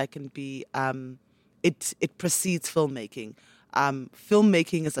something that can be, it precedes filmmaking.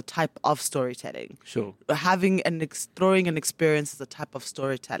 filmmaking is a type of storytelling. Sure. Throwing an experience is a type of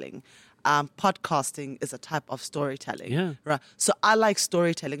storytelling. Podcasting is a type of storytelling. Yeah. Right. So I like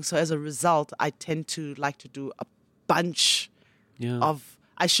storytelling. So as a result, I tend to like to do a bunch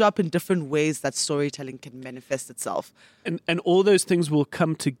I show up in different ways that storytelling can manifest itself. And all those things will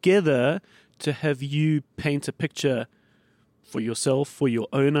come together to have you paint a picture for yourself, for your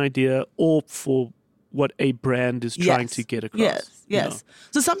own idea, or for what a brand is trying to get across. Yes. you know?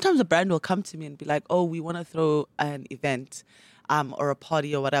 So sometimes a brand will come to me and be like, oh, we want to throw an event or a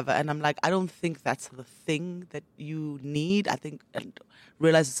party or whatever. And I'm like, I don't think that's the thing that you need. I think, and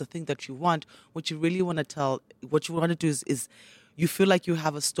realize it's the thing that you want. What you really want to do is you feel like you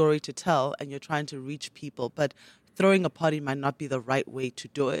have a story to tell and you're trying to reach people, but throwing a party might not be the right way to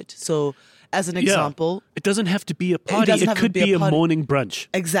do it. So as an example, it doesn't have to be a party. It could be a morning brunch.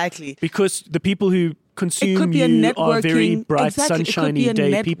 Exactly. Because the people who consume it could be you are very bright, sunshiny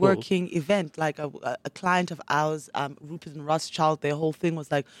day people. It could be a networking event. Like a client of ours, Rupert and Rothschild, their whole thing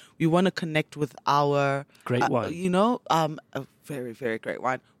was like, we want to connect with our... Great wine. A very, very great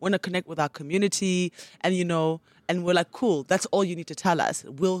wine. Want to connect with our community and, and we're like, cool, that's all you need to tell us.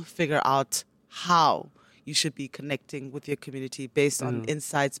 We'll figure out how you should be connecting with your community based on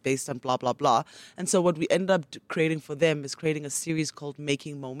insights, based on blah, blah, blah. And so what we ended up creating for them is creating a series called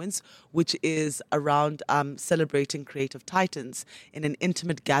Making Moments, which is around celebrating creative titans in an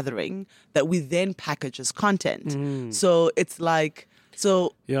intimate gathering that we then package as content. So it's like...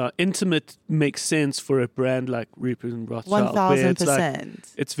 intimate makes sense for a brand like Rupert and Rothschild.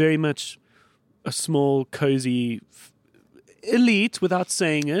 1,000%. It's very much a small, cozy elite without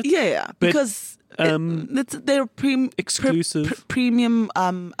saying it. Yeah, because... they're exclusive, premium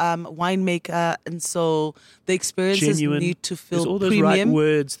winemaker, and so the experiences genuine. need to feel There's all those premium. right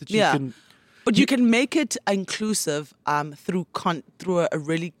words that you can. But you can make it inclusive through a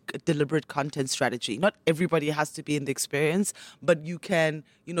really deliberate content strategy. Not everybody has to be in the experience, but you can,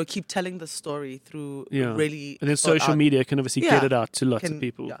 keep telling the story through really. And then social media can obviously get it out to lots of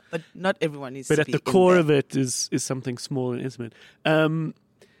people. Yeah, but not everyone needs but to at be the in core there. of it is something small and intimate.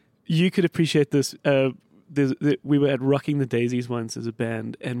 You could appreciate this. We were at Rocking the Daisies once as a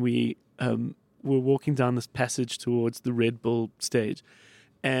band, and we were walking down this passage towards the Red Bull stage.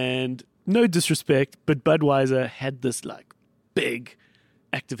 And no disrespect, but Budweiser had this like big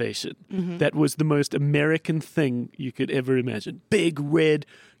activation that was the most American thing you could ever imagine. Big red,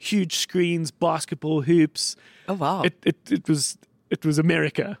 huge screens, basketball hoops. Oh wow! It was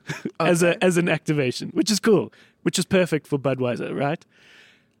America as an activation, which is cool, which is perfect for Budweiser, right?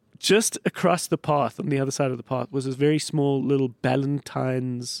 Just across the path, on the other side of the path, was this very small little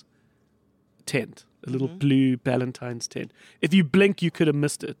Ballantines tent, a little blue Ballantines tent. If you blink, you could have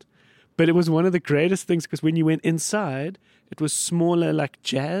missed it. But it was one of the greatest things because when you went inside, it was smaller like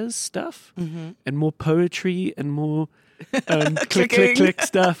jazz stuff and more poetry and more click, click, click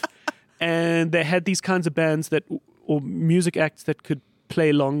stuff. And they had these kinds of bands or music acts that could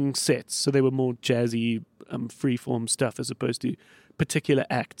play long sets. So they were more jazzy, free-form stuff as opposed to particular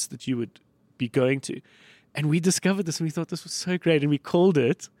acts that you would be going to. And we discovered this and we thought this was so great. And we called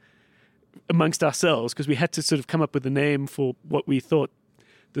it amongst ourselves because we had to sort of come up with a name for what we thought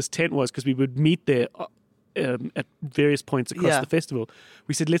this tent was because we would meet there at various points across the festival.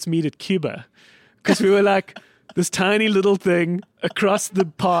 We said, let's meet at Cuba because we were like this tiny little thing across the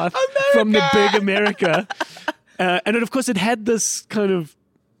path from the big America. And of course, it had this kind of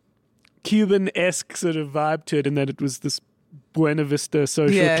Cuban-esque sort of vibe to it in that it was this Buena Vista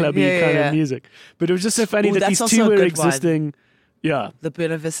social clubby kind of music. But it was just so funny that these two were existing. One. Yeah. The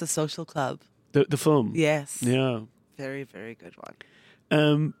Buena Vista Social Club. The film. Yes. Yeah. Very, very good one.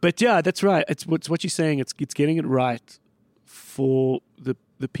 But yeah, that's right. It's what you're saying. It's getting it right for the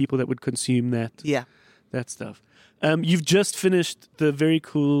people that would consume that. Yeah. That stuff. You've just finished the very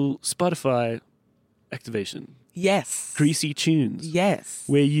cool Spotify activation. Yes. Greasy Tunes. Yes.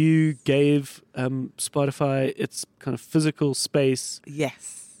 Where you gave Spotify its kind of physical space.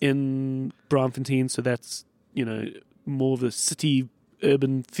 Yes. In Braamfontein, so that's, more of a city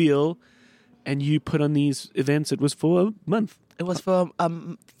urban feel. And you put on these events. It was for a month. It was for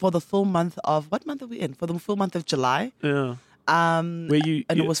the full month of, what month are we in? For the full month of July. Yeah.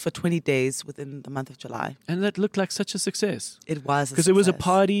 It was for 20 days within the month of July. And that looked like such a success. It was because it was a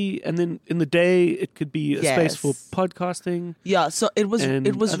party, and then in the day it could be a space for podcasting. Yeah, so it was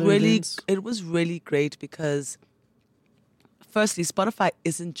really great because firstly, Spotify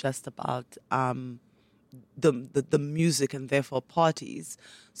isn't just about the music and therefore parties.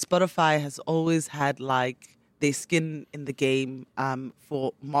 Spotify has always had like their skin in the game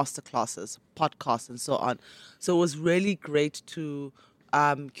for masterclasses, podcasts, and so on. So it was really great to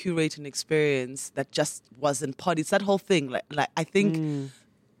curate an experience that just wasn't parties. That whole thing, like I think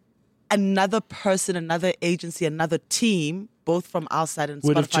another person, another agency, another team, both from our side and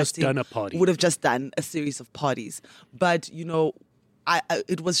would have Spotify's just team, done a party. would have just done a series of parties. But, you know,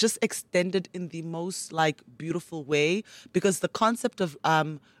 it was just extended in the most like beautiful way, because the concept of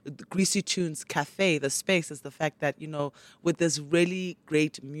the Greasy Tunes Cafe, the space, is the fact that, you know, with this really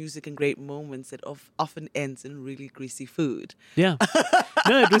great music and great moments, it often ends in really greasy food. Yeah.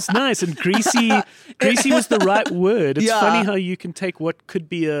 No, it was nice. And greasy was the right word. It's Yeah. funny how you can take what could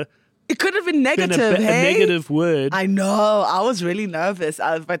be It could have been negative, a hey? negative word. I know. I was really nervous,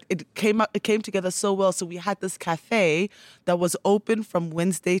 but it came together so well. So we had this cafe that was open from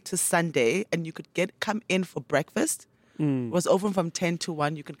Wednesday to Sunday, and you could come in for breakfast. It was open from 10 to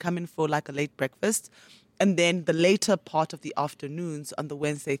 1. You could come in for like a late breakfast. And then the later part of the afternoons on the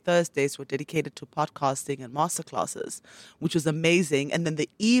Wednesday, Thursdays were dedicated to podcasting and masterclasses, which was amazing. And then the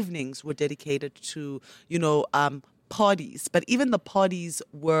evenings were dedicated to, you know, parties. But even the parties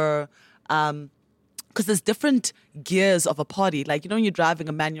were, because there's different gears of a party. Like, you know, when you're driving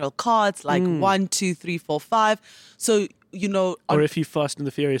a manual car, it's like 1, 2, 3, 4, 5. So, you know, Or if you Fast and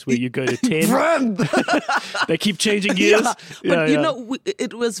the Furious where you go to 10. They keep changing gears. Yeah. But, you know,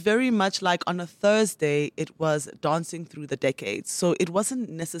 it was very much like on a Thursday, it was dancing through the decades. So it wasn't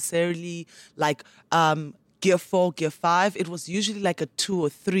necessarily like gear 4, gear 5. It was usually like a 2 or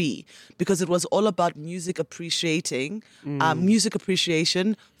 3, because it was all about music appreciation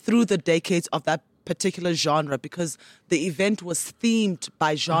through the decades of that particular genre, because the event was themed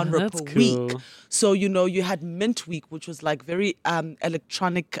by genre that's per cool. week. So, you know, you had Mint Week, which was like very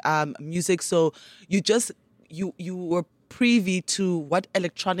electronic music. So you were privy to what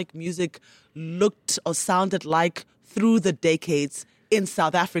electronic music looked or sounded like through the decades in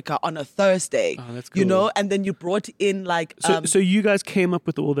South Africa on a Thursday. Oh, that's You cool. know, and then you brought in like... So you guys came up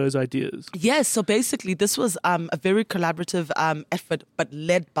with all those ideas? Yes, so basically this was a very collaborative effort, but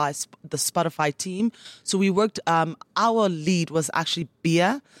led by the Spotify team. So we worked, our lead was actually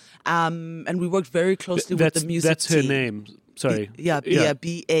Bia, and we worked very closely with the music That's her team. name. Sorry. Yeah, Bia,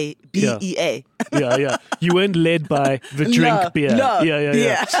 B-A-B-E-A. Yeah. You weren't led by the drink No, beer. no,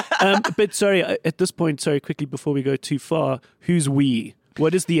 Yeah. But sorry, at this point, quickly before we go too far, who's we?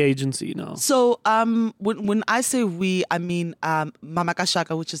 What is the agency now? So when I say we, I mean Mama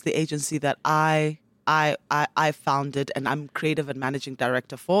Kashaka, which is the agency that I founded and I'm creative and managing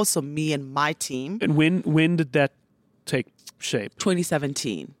director for. So me and my team. And when did that take shape?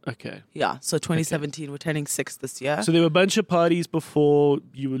 2017. Okay. Yeah, so 2017, we're turning 6 this year. So there were a bunch of parties before.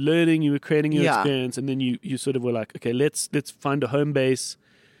 You were learning, you were creating your Yeah. experience, and then you sort of were like, okay, let's find a home base.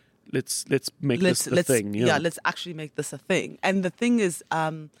 Let's make this a thing. Yeah, let's actually make this a thing. And the thing is,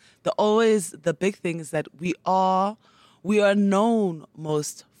 the big thing is that we are known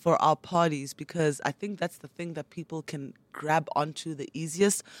most for our parties, because I think that's the thing that people can grab onto the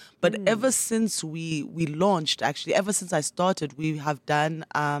easiest. But ever since we launched, actually, ever since I started, we have done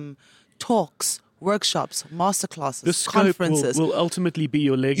talks, workshops, masterclasses, The scope conferences. will ultimately be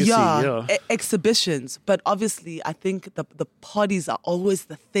your legacy. Yeah. Exhibitions. But obviously, I think the parties are always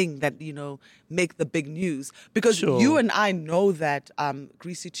the thing that, you know, make the big news. Because Sure. you and I know that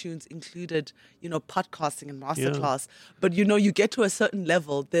Greasy Tunes included, you know, podcasting and masterclass. But, you know, you get to a certain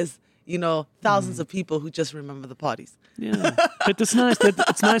level, there's, you know, thousands of people who just remember the parties. Yeah, but it's nice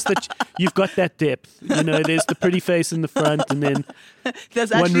that you've got that depth. You know, there's the pretty face in the front, and then There's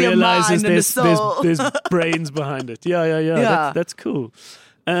one actually a realizes mind and a soul. there's brains behind it. Yeah. Yeah. That's cool.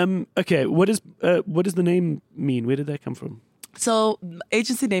 Okay, what does the name mean? Where did that come from? So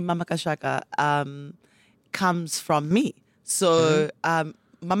agency name Mama Kashaka comes from me. So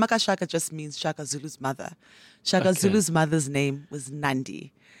Mama Kashaka just means Shaka Zulu's mother. Shaka Okay. Zulu's mother's name was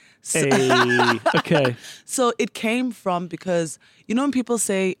Nandi. So, Hey, okay. so it came from, because, you know, when people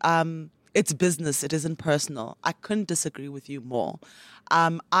say it's business, it isn't personal, I couldn't disagree with you more.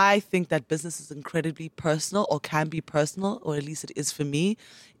 I think that business is incredibly personal, or can be personal, or at least it is for me.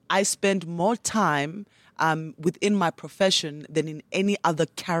 I spend more time within my profession than in any other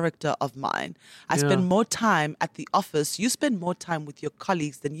character of mine. I spend more time at the office. You spend more time with your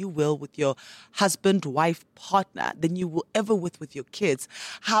colleagues than you will with your husband, wife, partner, than you will ever with your kids.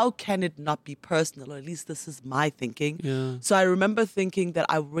 How can it not be personal? Or at least this is my thinking. Yeah. So I remember thinking that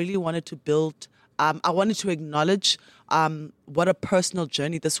I really wanted to build, I wanted to acknowledge what a personal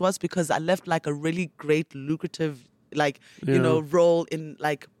journey this was, because I left like a really great, lucrative role in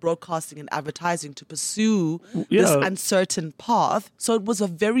like broadcasting and advertising to pursue this uncertain path. So it was a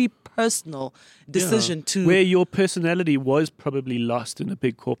very personal decision to where your personality was probably lost in a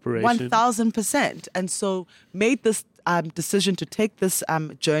big corporation. 1000%. And so made this decision to take this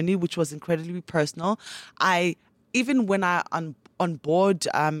journey, which was incredibly personal. Even when I on board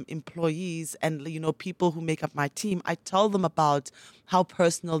employees and people who make up my team, I tell them about how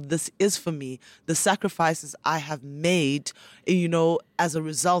personal this is for me, the sacrifices I have made, as a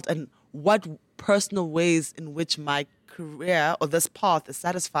result, and what personal ways in which my career or this path is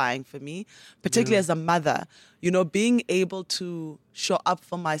satisfying for me, particularly as a mother, being able to show up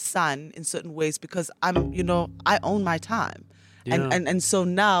for my son in certain ways because I own my time. Yeah. And so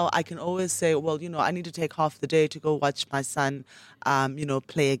now I can always say, well, I need to take half the day to go watch my son,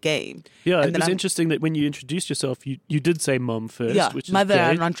 play a game. Yeah, and it was interesting that when you introduced yourself, you did say mom first, yeah, which is mother great.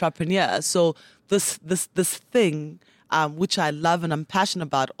 and entrepreneur. So this thing, which I love and I'm passionate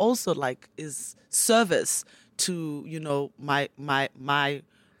about, also like is service to my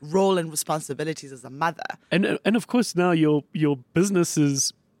role and responsibilities as a mother. And of course now your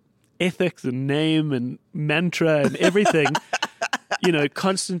business's ethics and name and mantra and everything,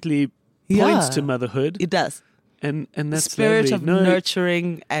 constantly points to motherhood. It does. And that's the spirit lovely. of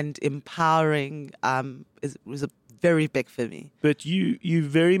nurturing and empowering was a very big for me. But you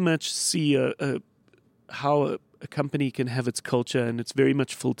very much see how a company can have its culture, and it's very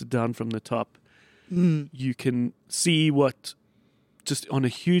much filtered down from the top. You can see what, just on a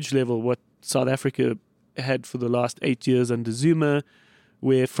huge level, what South Africa had for the last 8 years under Zuma,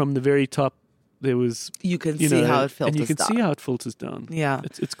 where from the very top there was... You can see how it filters down. And you can see how it filters down. Yeah.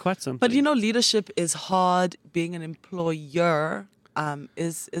 It's quite something. But, leadership is hard. Being an employer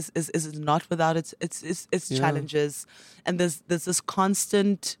is not without its challenges. And there's this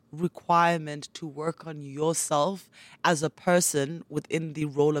constant requirement to work on yourself as a person within the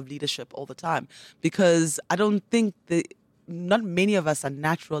role of leadership all the time. Because I don't think not many of us are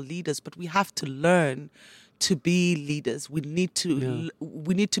natural leaders, but we have to learn to be leaders. We need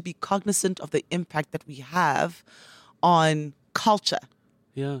to be cognizant of the impact that we have on culture.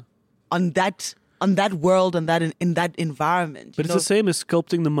 Yeah. On that world and that in that environment. But it's the same as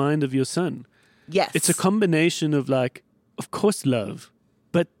sculpting the mind of your son. Yes. It's a combination of of course, love,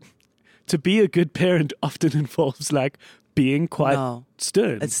 but to be a good parent often involves being quite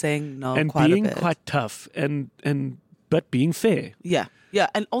stern. It's saying no and quite being a bit. quite tough but being fair. Yeah. Yeah.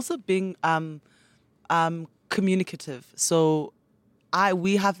 And also being communicative. So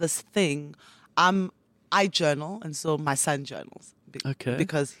we have this thing. I journal, and so my son journals. Okay.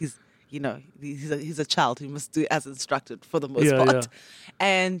 Because he's a child. He must do as instructed for the most part.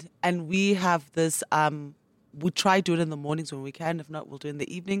 Yeah. And we have this. We try to do it in the mornings when we can. If not, we'll do it in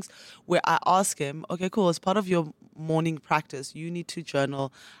the evenings, where I ask him, okay, cool, as part of your morning practice, you need to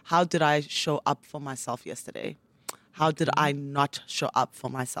journal. How did I show up for myself yesterday? How did I not show up for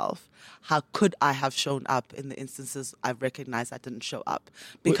myself? How could I have shown up in the instances I recognized I didn't show up?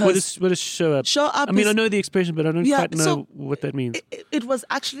 Because what is show up? Show up. I know the expression, but I don't quite know what that means. It was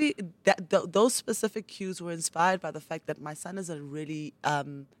actually those specific cues were inspired by the fact that my son is a really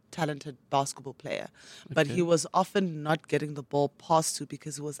talented basketball player, but he was often not getting the ball passed to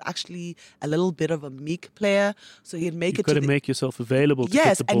because he was actually a little bit of a meek player. So he'd make You've got to make yourself available to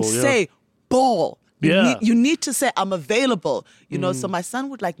get the ball. And say ball. Yeah. You need to say, I'm available. So my son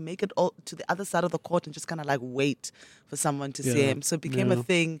would make it all to the other side of the court and just kind of wait for someone to see him. So it became a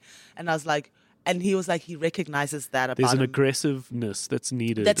thing. And I was and he was he recognizes that about There's an him. aggressiveness that's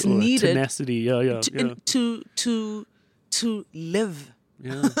needed. That's or needed. Tenacity. To live.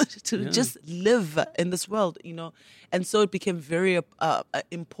 Yeah. Just live in this world, And so it became very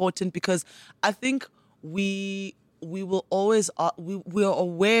important because I think we will always, we are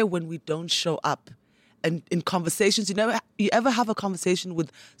aware when we don't show up. And in conversations, you ever have a conversation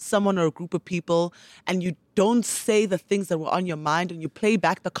with someone or a group of people and you don't say the things that were on your mind and you play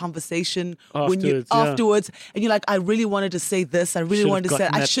back the conversation afterwards and you're I really wanted to say this, I really wanted to say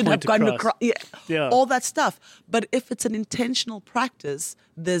I should have gotten across. Yeah. All that stuff. But if it's an intentional practice,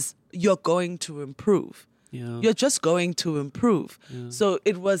 you're going to improve. Yeah. You're just going to improve. Yeah. So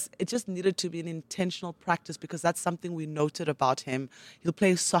it just needed to be an intentional practice because that's something we noted about him. He'll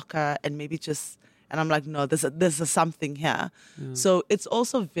play soccer and maybe just... And I'm no, there's something here. Yeah. So it's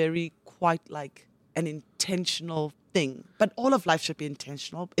also very quite an intentional thing. But all of life should be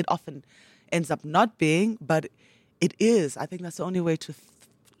intentional. It often ends up not being, but it is. I think that's the only way to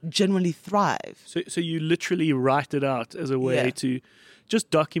genuinely thrive. So you literally write it out as a way to just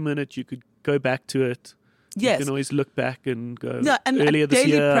document it. You could go back to it. Yes. You can always look back and go, Yeah, and earlier this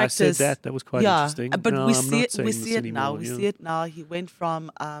daily year practice, I said that was quite interesting. But No, we I'm see not it. saying We this see it now. anymore, We yeah. see it now. He went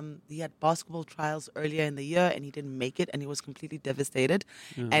from he had basketball trials earlier in the year and he didn't make it and he was completely devastated.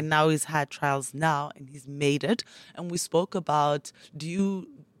 And now he's had trials now and he's made it. And we spoke about do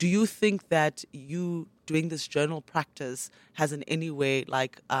you think that you doing this journal practice has in any way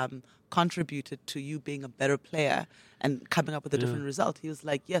contributed to you being a better player and coming up with a different result? He was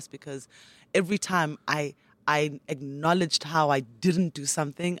like, yes, because every time I acknowledged how I didn't do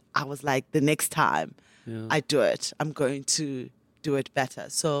something, I was like, the next time I do it, I'm going to do it better.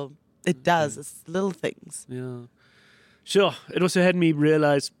 So it does. It's little things. Yeah. Sure. It also had me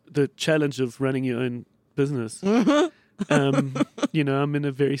realize the challenge of running your own business. I'm in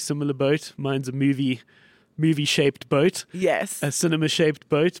a very similar boat. Mine's a movie-shaped boat. Yes. A cinema-shaped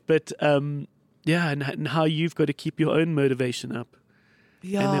boat. But, and how you've got to keep your own motivation up.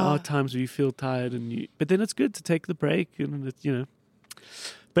 Yeah. And there are times where you feel tired, but then it's good to take the break, and.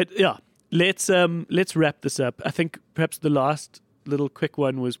 But yeah, let's wrap this up. I think perhaps the last little quick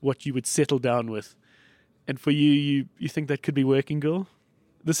one was what you would settle down with, and for you think that could be Working Girl.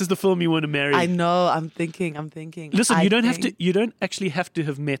 This is the film you want to marry. I know. I'm thinking. Listen, you don't have to. You don't actually have to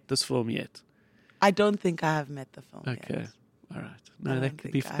have met this film yet. I don't think I have met the film Okay, yet. all right. No, that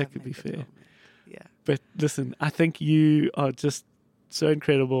could be fair. Yeah. But listen, I think you are just so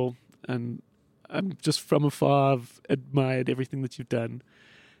incredible, and I'm just from afar I've admired everything that you've done,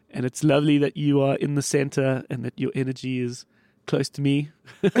 and it's lovely that you are in the center and that your energy is close to me,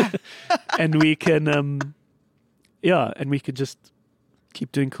 and we can just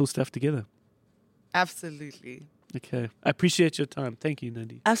keep doing cool stuff together. Absolutely. Okay, I appreciate your time. Thank you,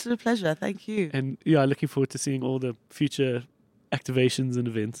 Nandi. Absolute pleasure. Thank you. And looking forward to seeing all the future activations and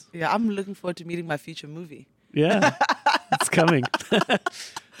events. Yeah, I'm looking forward to meeting my future movie. Yeah, it's coming. All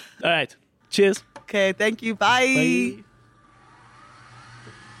right. Cheers. Okay, thank you. Bye.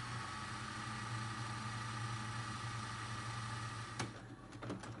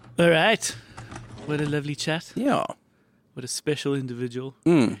 Bye. All right. What a lovely chat. Yeah. What a special individual.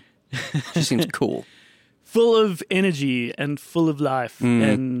 She seems cool. Full of energy and full of life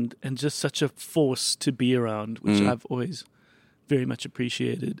and just such a force to be around, which I've always very much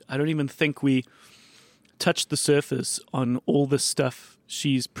appreciated. I don't even think we touched the surface on all the stuff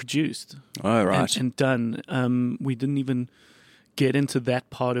she's produced Oh, right. and done. We didn't even get into that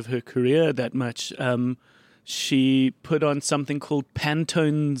part of her career that much. She put on something called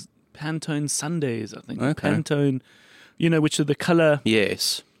Pantone Sundays, I think. Okay. Pantone, which are the color.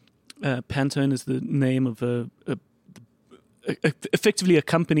 Yes. Pantone is the name of effectively a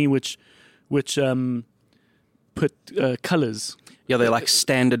company which put colors. Yeah, they're like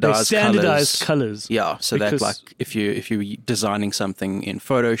standardized colors. Yeah, so that like if you're designing something in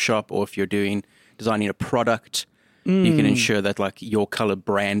Photoshop or if you're designing a product, you can ensure that like your color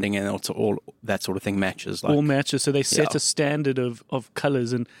branding and also all that sort of thing matches. Like, all matches. So they set a standard of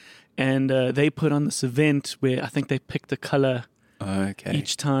colors, and they put on this event where I think they picked a color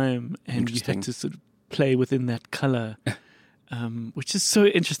each time, and you had to sort of play within that color, which is so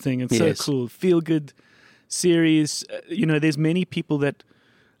interesting and so cool. Feel good series. There's many people that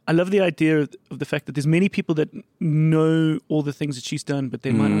I love the idea of the fact that there's many people that know all the things that she's done, but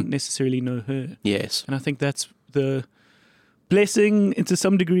they might not necessarily know her. Yes. And I think that's the blessing to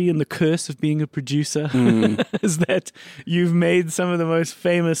some degree and the curse of being a producer is that you've made some of the most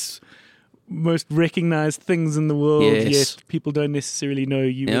famous, most recognized things in the world, yet people don't necessarily know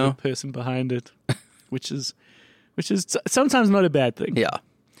you were the person behind it, which is sometimes not a bad thing. Yeah.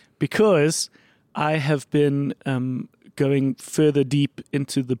 Because I have been going further deep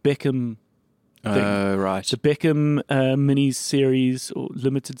into the Beckham thing. Right. The Beckham mini series or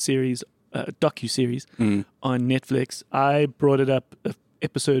limited series, docu-series on Netflix. I brought it up an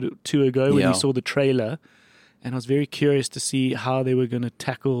episode or two ago when we saw the trailer, and I was very curious to see how they were going to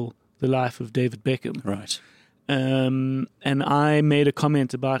tackle the life of David Beckham. Right. And I made a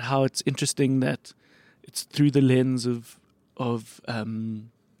comment about how it's interesting that it's through the lens of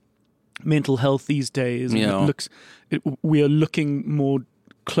mental health these days. Yeah. We are looking more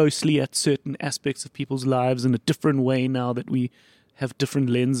closely at certain aspects of people's lives in a different way now that we have different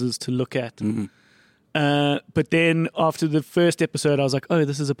lenses to look at. But then after the first episode, I was like, oh,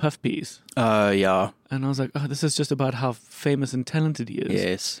 this is a puff piece. Yeah. And I was like, oh, this is just about how famous and talented he is.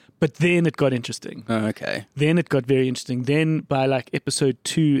 Yes. But then it got interesting. Okay. Then it got very interesting. Then by like episode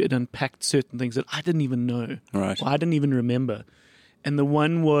 2, it unpacked certain things that I didn't even know. Right. Or I didn't even remember. And the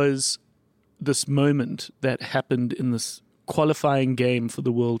one was this moment that happened in this qualifying game for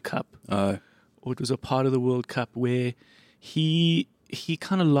the World Cup. Oh. Or it was a part of the World Cup where he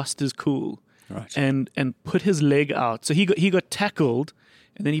kind of lost his cool. Right. and put his leg out. So he got tackled,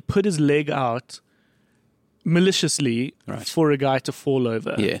 and then he put his leg out maliciously Right. for a guy to fall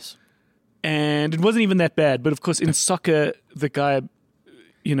over. Yes. And it wasn't even that bad. But of course, in soccer, the guy,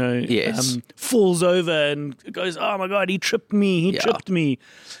 Yes. falls over and goes, "Oh my God, he tripped me! He Yeah. tripped me!"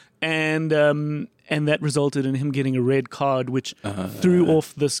 And that resulted in him getting a red card, which threw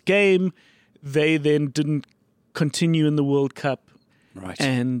off this game. They then didn't continue in the World Cup, Right.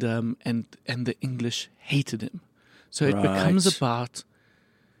 and the English hated him. So it Right. becomes about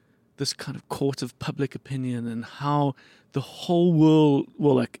this kind of court of public opinion and how the whole world,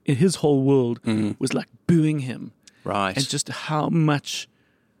 well, like his whole world, was like booing him, Right. and just how much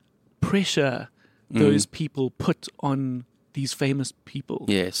pressure those people put on these famous people.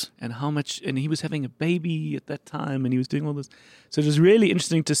 Yes. And how much, and he was having a baby at that time, and he was doing all this. So it was really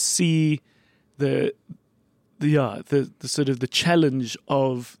interesting to see the sort of the challenge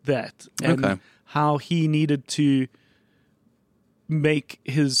of that, and Okay. how he needed to make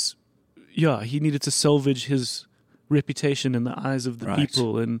his, he needed to salvage his reputation in the eyes of the Right.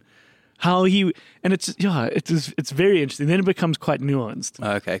 people, and how he, and it's very interesting. Then it becomes quite nuanced.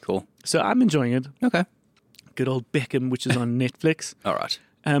 Okay, cool. So I'm enjoying it. Okay. Good old Beckham, which is on Netflix. All right.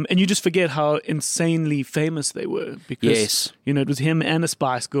 And you just forget how insanely famous they were, because Yes. it was him and a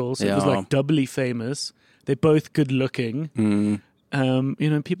Spice Girl, so it was Yeah. like doubly famous. They're both good looking.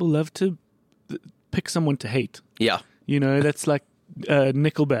 People love to pick someone to hate. Yeah. That's like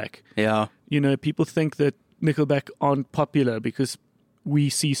Nickelback. Yeah. People think that Nickelback aren't popular because we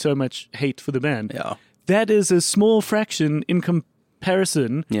see so much hate for the band. Yeah. That is a small fraction in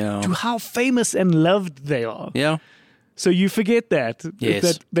comparison Yeah. to how famous and loved they are. Yeah. So you forget that. Yes.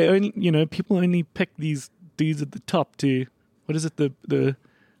 That they only, people only pick these dudes at the top to, what is it, the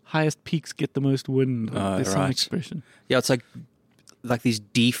highest peaks get the most wind. There's some right. expression. Yeah, it's like these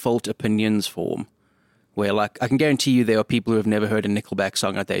default opinions form, where like I can guarantee you there are people who have never heard a Nickelback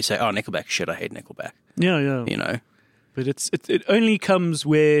song and they say, "Oh, Nickelback, shit, I hate Nickelback." Yeah. But it only comes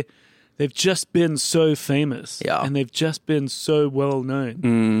where they've just been so famous. Yeah. And they've just been so well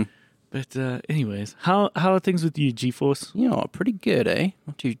known. But anyways, how are things with you, G-Force? Yeah, pretty good, eh?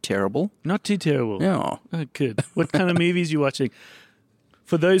 Not too terrible. Not too terrible. Yeah. Oh, good. What kind of movies you watching?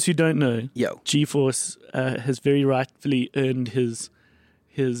 For those who don't know, Yo. G-Force has very rightfully earned his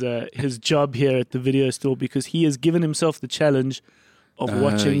job here at the video store, because he has given himself the challenge of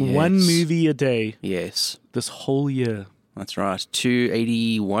watching one yes. movie a day Yes, this whole year. that's right.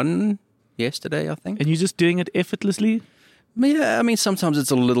 281 yesterday, I think. And you're just doing it effortlessly? Yeah, I mean, sometimes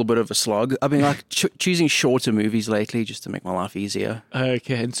it's a little bit of a slog. I've been like choosing shorter movies lately just to make my life easier.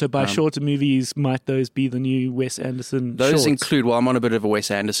 Okay, and so by shorter movies, might those be the new Wes Anderson Those shorts? include, well, I'm on a bit of a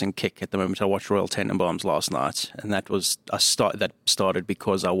Wes Anderson kick at the moment. I watched Royal Tenenbaums last night, and that started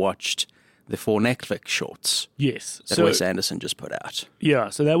because I watched the 4 Netflix shorts Yes. that So, Wes Anderson just put out. yeah,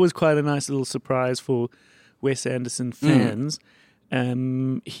 so that was quite a nice little surprise for Wes Anderson fans.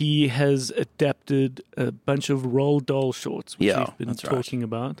 He has adapted a bunch of Roald Dahl shorts, which Yeah, we've been that's right. talking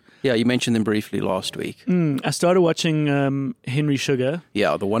about. Yeah, you mentioned them briefly last week. I started watching Henry Sugar,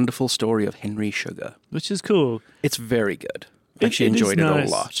 Yeah, The Wonderful Story of Henry Sugar. which is cool. It's very good. I actually It is enjoyed it nice.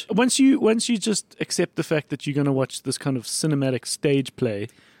 a lot. Once you just accept the fact that you're going to watch this kind of cinematic stage play,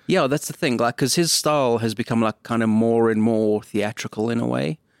 Yeah, that's the thing. Like, because his style has become like kind of more and more theatrical in a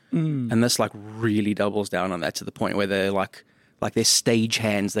way, and this like really doubles down on that to the point where they're like there's stage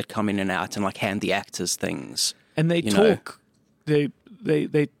hands that come in and out and like hand the actors things. and they You know. talk,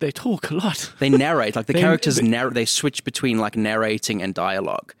 they talk a lot. They narrate, like the They- characters they- they switch between like narrating and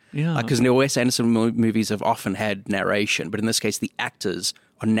dialogue. Yeah. Because Wes Anderson movies have often had narration, but in this case, the actors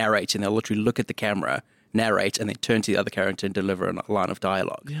are narrating. They'll literally look at the camera, narrate, and then turn to the other character and deliver a line of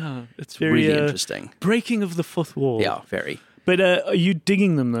dialogue. Yeah, it's It's very really interesting. breaking of the fourth wall. Yeah, very. But are you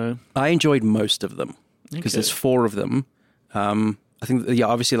digging them though? I enjoyed most of them because Okay. there's 4 of them. I think, yeah,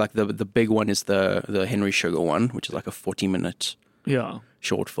 obviously, like the big one is the Henry Sugar one, which is like a 40-minute Yeah.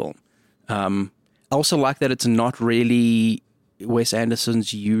 short film. I also like that it's not really Wes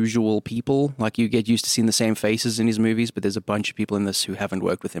Anderson's usual people. Like, you get used to seeing the same faces in his movies, but there's a bunch of people in this who haven't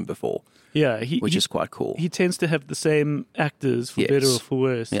worked with him before, Yeah, which is quite cool. he tends to have the same actors for Yes. better or for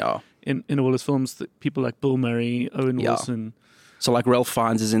worse. Yeah. In all his films, people like Bill Murray, Owen Yeah. Wilson. So, like, Ralph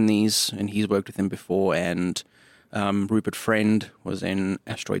Fiennes is in these, and he's worked with him before, and Rupert Friend was in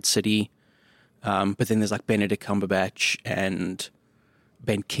Asteroid City. But then there's, like, Benedict Cumberbatch and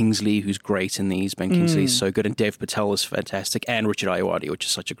Ben Kingsley, who's great in these. Ben Kingsley is so good, and Dev Patel is fantastic, and Richard Ayoade, which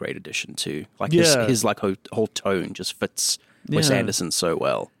is such a great addition too. Like Yeah. his like whole tone just fits Wes Yeah. Anderson so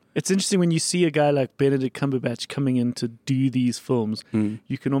well. It's interesting when you see a guy like Benedict Cumberbatch coming in to do these films.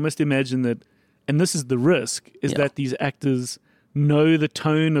 You can almost imagine that And this is the risk, is that these actors know the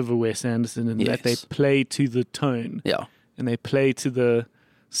tone of a Wes Anderson and that they play to the tone. Yeah. And they play to the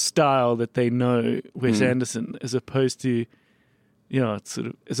style that they know Wes Anderson, as opposed to,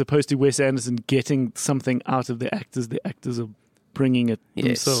 as opposed to Wes Anderson getting something out of the actors are bringing it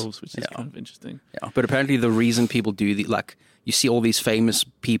themselves, which is kind of interesting. Yeah, but apparently the reason people do you see all these famous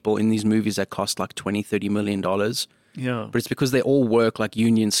people in these movies that cost like $20-30 million. Yeah. But it's because they all work like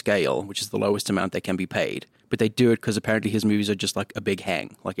union scale, which is the lowest amount they can be paid. But they do it because apparently his movies are just like a big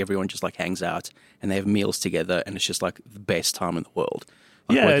hang. Like everyone just like hangs out and they have meals together and it's just like the best time in the world.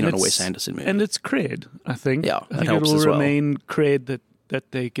 Like working on a Wes Anderson movie. And it's cred, I think. Yeah, I think helps it'll as well. remain cred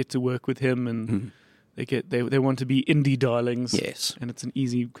that they get to work with him and they want to be indie darlings. Yes. And it's an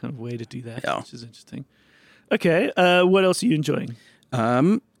easy kind of way to do that, Yeah. which is interesting. Okay, what else are you enjoying?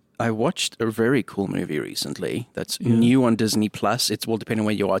 I watched a very cool movie recently that's new on Disney Plus. It's depending on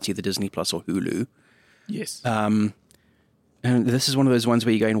where you are, it's either Disney Plus or Hulu. Yes. And this is one of those ones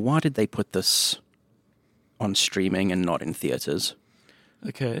where you're going, why did they put this on streaming and not in theaters?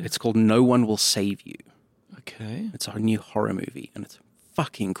 Okay. It's called No One Will Save You. Okay. It's a new horror movie and it's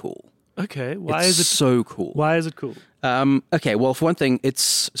fucking cool. Okay. Why It's is it so cool? Why is it cool? Okay, well, for one thing,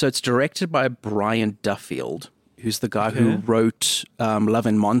 it's directed by Brian Duffield, who's the guy who wrote Love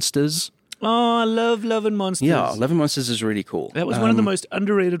and Monsters. Oh, I love Love and Monsters. Yeah, Love and Monsters is really cool. That was one of the most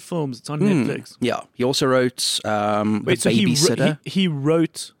underrated films. It's on Netflix. Yeah, he also wrote The Wait, so Babysitter. he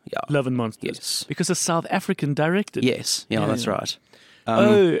wrote Love and Monsters? Yes. Because a South African directed. Yes, that's right.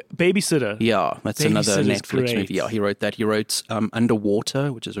 Babysitter. Yeah, that's another Babysitter's Netflix great. movie. Yeah, he wrote that. He wrote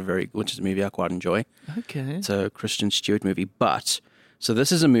Underwater, which is a movie I quite enjoy. Okay. It's a Kristen Stewart movie. But so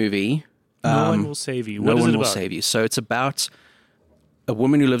this is a movie. No One Will Save You. No What is One it Will about? Save You. So it's about a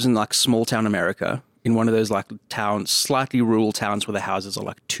woman who lives in like small town America, in one of those like towns, slightly rural towns where the houses are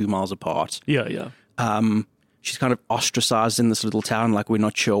like 2 miles apart. Yeah. She's kind of ostracized in this little town. Like we're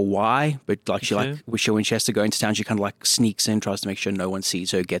not sure why, but like when she has to go into town, she kind of like sneaks in, tries to make sure no one sees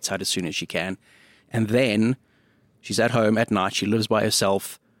her, gets out as soon as she can. And then she's at home at night. She lives by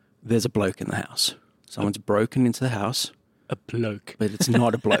herself. There's a bloke in the house. Someone's broken into the house. A bloke. But it's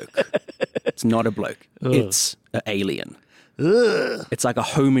not a bloke. It's not a bloke. Ugh. It's an alien. Ugh. It's like a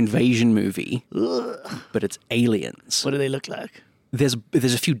home invasion movie, but it's aliens. What do they look like? There's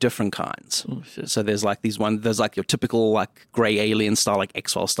a few different kinds. Oh, shit. So there's like there's like your typical like grey alien style, like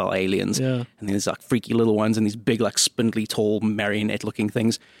X-Files style aliens. Yeah. And then there's like freaky little ones and these big like spindly tall marionette looking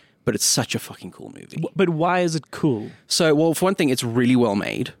things. But it's such a fucking cool movie. But why is it cool? So, well, for one thing, it's really well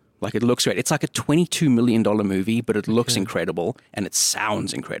made. Like it looks great. It's like a $22 million movie, but it looks incredible and it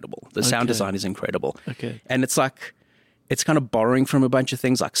sounds incredible. The sound design is incredible. Okay. And it's like, it's kind of borrowing from a bunch of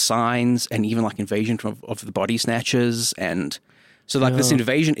things like Signs and even like Invasion of the Body Snatchers. And so like this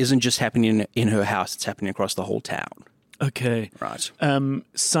invasion isn't just happening in her house, it's happening across the whole town. Okay. Right.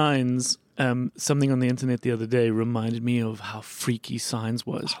 Signs, something on the internet the other day reminded me of how freaky Signs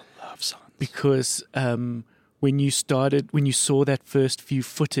was. I love Signs. Because when you saw that first few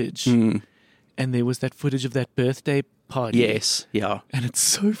footage and there was that footage of that birthday party. Yes, yeah. And it's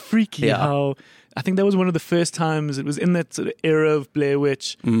so freaky how I think that was one of the first times it was in that sort of era of Blair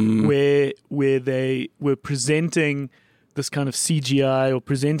Witch where they were presenting this kind of CGI or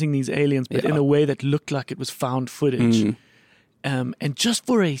presenting these aliens, but in a way that looked like it was found footage. And just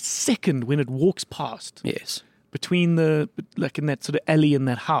for a second when it walks past Yes. between like in that sort of alley in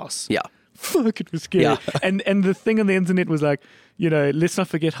that house. Yeah. Fuck, it was scary. Yeah. And the thing on the internet was like, let's not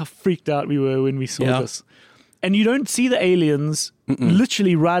forget how freaked out we were when we saw this. And you don't see the aliens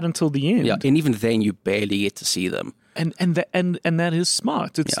literally right until the end. Yeah, and even then you barely get to see them. And that is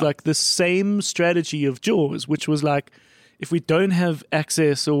smart. It's like the same strategy of Jaws, which was like, if we don't have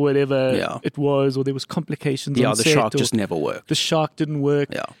access or whatever it was, or there was complications on the set, shark or just never worked. the shark didn't work,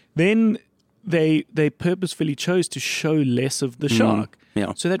 then they purposefully chose to show less of the shark.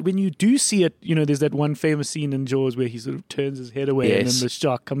 Yeah. So that when you do see it, there's that one famous scene in Jaws where he sort of turns his head away and then the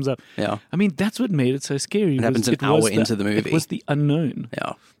shark comes up. Yeah. I mean, that's what made it so scary. It happens an hour into the movie. It was the unknown.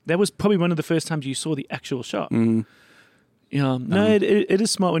 Yeah. That was probably one of the first times you saw the actual shark. Yeah. No, it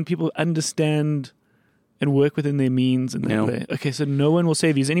is smart when people understand and work within their means in that way. Okay, so No One Will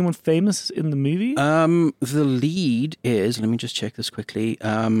Save You. Is anyone famous in the movie? The lead is, let me just check this quickly,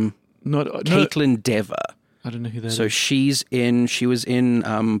 Caitlin Dever. I don't know who that is. So she was in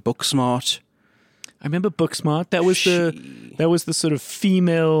Booksmart. I remember Booksmart. That was the sort of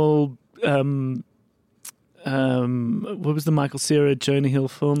female. What was the Michael Cera Jonah Hill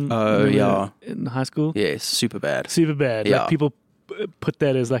film? Oh, yeah, in high school. Yes, super bad. Super bad. Yeah. Like people put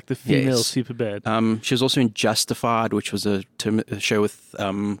that as like the female super bad. She was also in Justified, which was a show with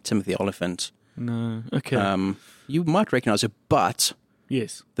Timothy Oliphant. No. Okay. You might recognize her, but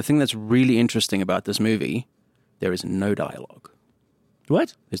Yes. the thing that's really interesting about this movie, there is no dialogue.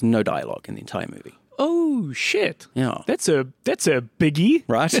 What? There's no dialogue in the entire movie. Oh shit. Yeah. That's a biggie.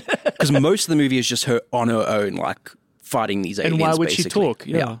 Right? Because most of the movie is just her on her own, like fighting these aliens. And why would basically. she talk?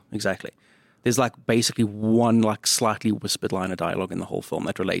 Yeah. Exactly. There's like basically one like slightly whispered line of dialogue in the whole film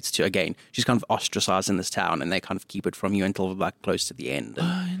that relates to, again, she's kind of ostracized in this town and they kind of keep it from you until like close to the end. And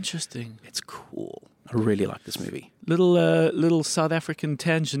Oh, interesting. it's cool. I really like this movie. Little South African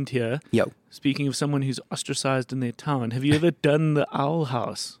tangent here. Yo. Speaking of someone who's ostracized in their town, have you ever done the Owl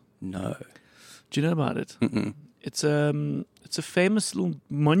House? No. Do you know about it? Mm-mm. It's a famous little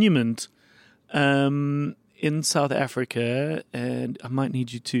monument in South Africa, and I might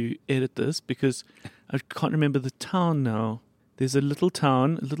need you to edit this because I can't remember the town now. There's a little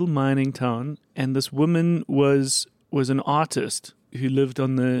town, a little mining town, and this woman was an artist who lived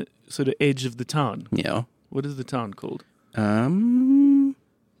on the sort of edge of the town. Yeah. What is the town called? And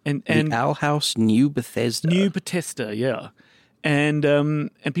And the Owl House, New Bethesda. New Bethesda, yeah. And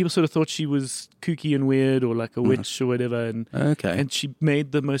people sort of thought she was kooky and weird or like a witch or whatever, Okay. and she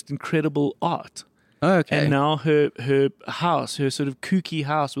made the most incredible art. Okay. And now her house, her sort of kooky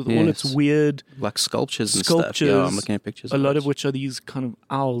house with all its Yes. weird, like sculptures and stuff. Sculptures, Yeah, I'm looking at pictures. a lot of those. which are these kind of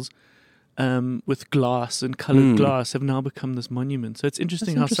owls with glass and colored glass, have now become this monument. So it's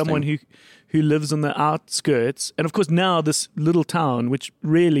interesting That's how someone who lives on the outskirts, and of course now this little town, which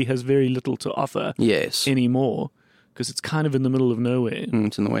really has very little to offer Yes. anymore, because it's kind of in the middle of nowhere.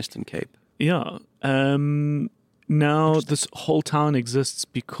 It's in the Western Cape. Yeah. Now this whole town exists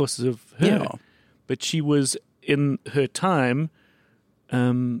because of her. Yeah. But she was, in her time,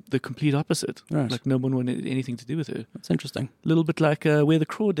 the complete opposite. Right. Like no one wanted anything to do with her. That's interesting. A little bit like Where the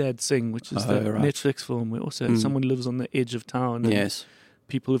Crawdads Sing, which is the right. Netflix film where also someone lives on the edge of town. And Yes.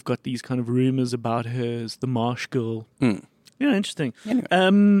 people have got these kind of rumors about her as the marsh girl. Mm. Yeah, interesting.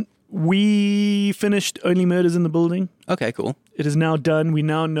 Anyway. We finished Only Murders in the Building. Okay, cool. It is now done. We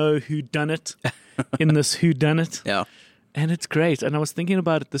now know who done it in this Who Done It. Yeah. And it's great. And I was thinking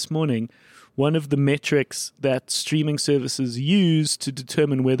about it this morning. One of the metrics that streaming services use to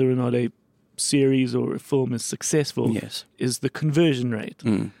determine whether or not a series or a film is successful Yes. is the conversion rate.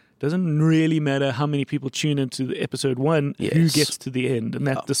 Mm. Doesn't really matter how many people tune into the episode one, who Yes. gets to the end, and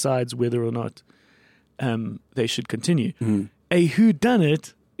that Yeah. decides whether or not they should continue. Mm. A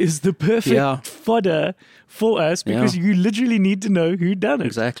whodunit is the perfect Yeah. fodder for us because you literally need to know who done it.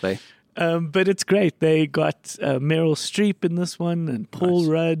 Exactly. But it's great. They got Meryl Streep in this one and Paul Nice.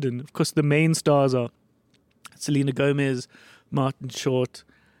 Rudd. And, of course, the main stars are Selena Gomez, Martin Short,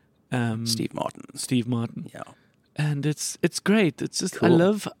 Steve Martin. Steve Martin. Yeah. And it's great. It's just Cool.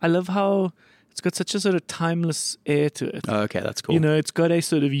 I love how it's got such a sort of timeless air to it. Okay, that's cool. You know, it's got a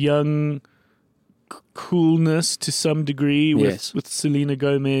sort of young coolness to some degree Yes. with Selena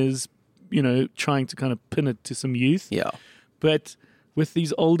Gomez, you know, trying to kind of pin it to some youth. Yeah. But with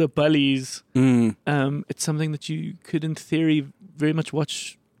these older bullies, Mm. it's something that you could, in theory, very much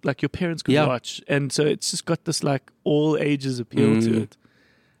watch, like your parents could Yeah. watch. And so it's just got this like all ages appeal to it.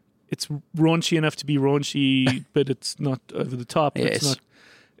 It's raunchy enough to be raunchy, but it's not over the top. Yes. It's not.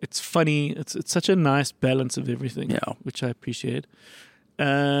 It's funny. It's such a nice balance of everything, Yeah. which I appreciate.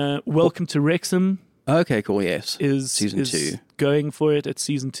 Welcome to Wrexham Okay, cool. Yes. is Season 2. going for it at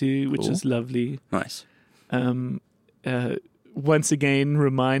season 2, which Cool. is lovely. Nice. Once again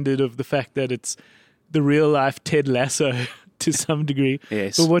reminded of the fact that it's the real life Ted Lasso to some degree.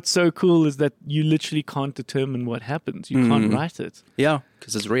 Yes. But what's so cool is that you literally can't determine what happens. You can't write it. Yeah,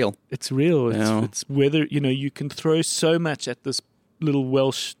 because it's real. It's real. Yeah. It's whether, you know, you can throw so much at this little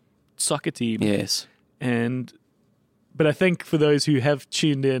Welsh soccer team. Yes. But I think for those who have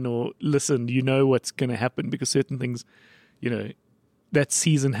tuned in or listened, you know what's going to happen because certain things, you know, that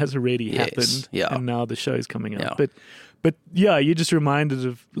season has already Yes, happened, yeah. and now the show's coming out. Yeah. But yeah, you're just reminded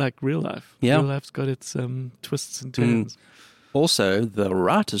of like real life. Yeah. Real life's got its twists and turns. Also, the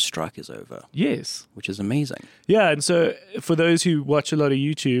writer's strike is over, Yes. which is amazing. Yeah, and so for those who watch a lot of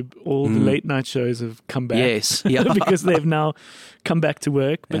YouTube, all the late night shows have come back. Yes, yeah. because they've now come back to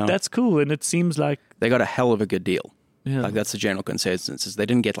work. But Yeah. that's cool, and it seems like They got a hell of a good deal. yeah, Like that's the general consensus. Is they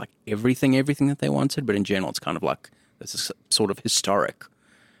didn't get like everything that they wanted, but in general, it's kind of like this is sort of historic,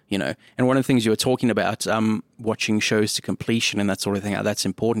 you know. And one of the things you were talking about, watching shows to completion and that sort of thing, how that's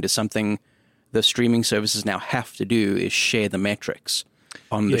important is something the streaming services now have to do is share the metrics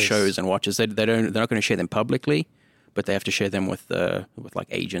on the Yes. shows and watches. They're not going to share them publicly, but they have to share them with like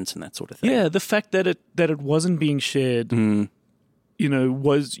agents and that sort of thing. yeah. The fact that it wasn't being shared, you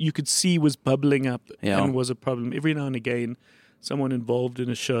know, you could see was bubbling up Yeah. and was a problem. Every now and again, someone involved in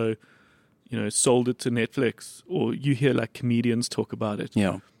a show, sold it to Netflix, or you hear like comedians talk about it,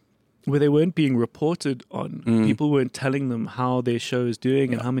 Yeah. where they weren't being reported on. People weren't telling them how their show is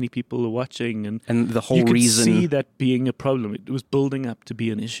doing and how many people are watching. And the whole you could reason... see that being a problem. It was building up to be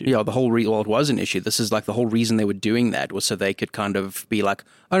an issue. Yeah, the whole well, it was an issue. This is like the whole reason they were doing that was so they could kind of be like,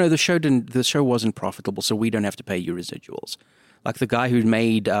 oh no, the show wasn't profitable, so we don't have to pay you residuals. Like the guy who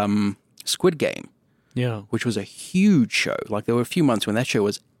made Squid Game, Yeah. which was a huge show. Like there were a few months when that show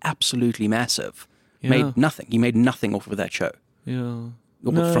was absolutely massive. Yeah. Made nothing. He made nothing off of that show. Yeah.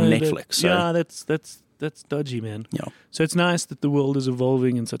 From Netflix. So. Yeah, that's dodgy, man. Yeah. So it's nice that the world is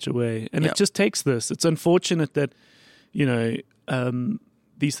evolving in such a way, and Yeah. it just takes this. It's unfortunate that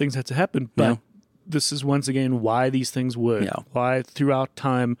these things had to happen, but Yeah. this is once again why these things work. Yeah. Why throughout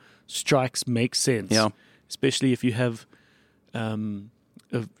time strikes make sense. Yeah. Especially if you have,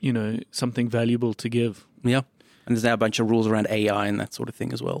 something valuable to give. Yeah. And there's now a bunch of rules around AI and that sort of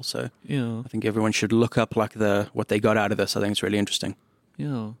thing as well. So Yeah. I think everyone should look up like what they got out of this. I think it's really interesting.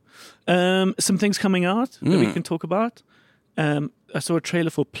 Yeah. Some things coming out that we can talk about. I saw a trailer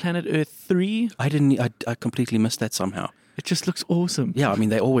for Planet Earth 3. I completely missed that somehow. It just looks awesome. Yeah, I mean,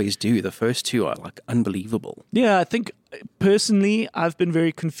 they always do. The first two are like unbelievable. Yeah, I think personally I've been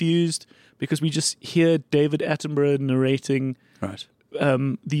very confused because we just hear David Attenborough narrating Right.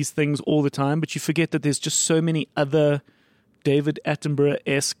 these things all the time, but you forget that there's just so many other David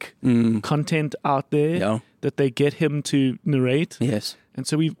Attenborough-esque content out there Yeah. that they get him to narrate. Yes. And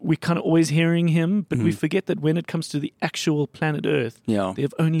so we're kind of always hearing him, but we forget that when it comes to the actual planet Earth, Yeah. there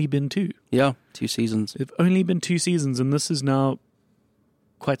have only been two. Yeah. 2 seasons. There have only been 2 seasons, and this is now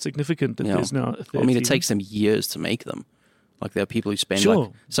quite significant that Yeah. there's now a third I mean, it season. takes them years to make them. Like there are people who spend Sure. like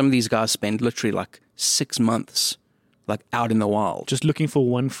some of these guys spend literally like 6 months like out in the wild. just looking for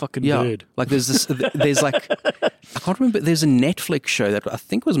one fucking Yeah, bird. like there's like I can't remember. There's a Netflix show that I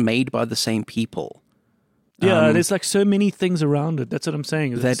think was made by the same people. Yeah, there's like so many things around it. That's what I'm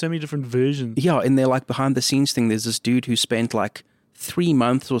saying. There's so many different versions. Yeah, and they're like behind the scenes thing. There's this dude who spent like 3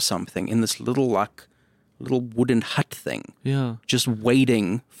 months or something in this little wooden hut thing, Yeah, just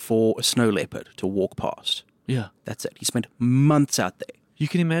waiting for a snow leopard to walk past. yeah. That's it. He spent months out there. You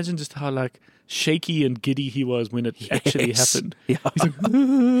can imagine just how like shaky and giddy he was when it actually Yes. happened. Yeah. He's like,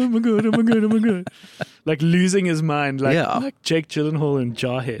 oh my god, oh my god, oh my god. Like losing his mind, like Jake Gyllenhaal in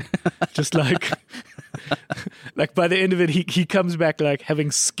Jarhead. Just like like by the end of it, he comes back like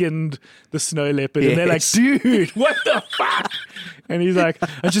having skinned the snow leopard, and they're like, Yes. dude, what the fuck? And he's like,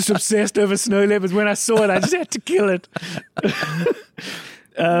 I just obsessed over snow leopards. When I saw it, I just had to kill it.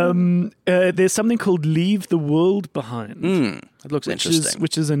 There's something called Leave the World Behind. That looks interesting.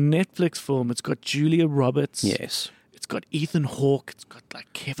 Which is a Netflix film. It's got Julia Roberts. Yes. It's got Ethan Hawke. It's got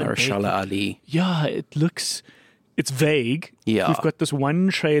like Kevin Bacon. Mahershala Ali. Yeah, it's vague. Yeah. We've got this one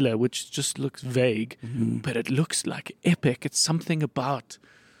trailer which just looks vague, but it looks like epic. It's something about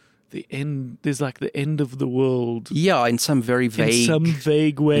the end. There's like the end of the world Yeah, in some very vague. in some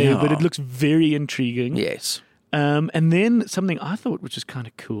vague way, Yeah. but it looks very intriguing. Yes. And then something I thought which is kind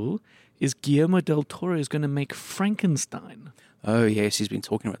of cool is Guillermo del Toro is going to make Frankenstein. Oh, yes, he's been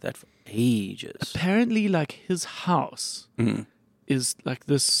talking about that for ages. Apparently, like his house is like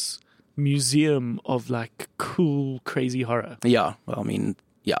this museum of like cool, crazy horror. Yeah, well, I mean,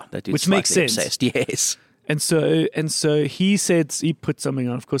 yeah, that dude's Which makes slightly sense. obsessed. Yes. And so he said, he put something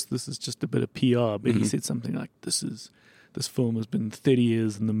on. Of course, this is just a bit of PR, but he said something like, "This film has been 30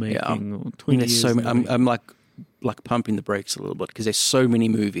 years in the making, or 20 there's years." so in many, the I'm, making. I'm like pumping the brakes a little bit because there's so many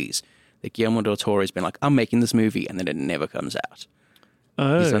movies that Guillermo del Toro has been like, I'm making this movie, and then it never comes out.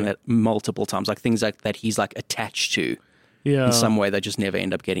 He's done that multiple times, like things like that he's like attached to Yeah. in some way that just never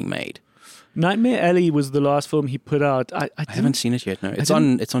end up getting made. Nightmare Alley was the last film he put out. I haven't seen it yet. No, it's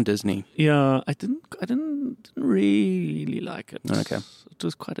on Disney. Yeah, I didn't really like it. Okay. It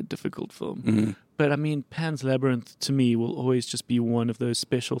was quite a difficult film. But I mean, Pan's Labyrinth to me will always just be one of those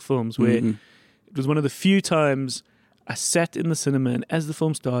special films where it was one of the few times I sat in the cinema, and as the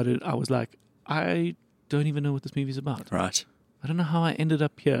film started, I was like, I don't even know what this movie's about. Right. I don't know how I ended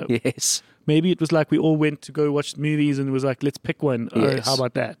up here. Yes. Maybe it was like we all went to go watch movies and it was like, let's pick one. Oh, Yes. how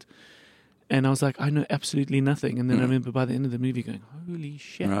about that? And I was like, I know absolutely nothing. And then I remember by the end of the movie going, holy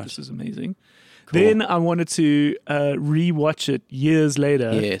shit, Right. this is amazing. Cool. Then I wanted to re-watch it years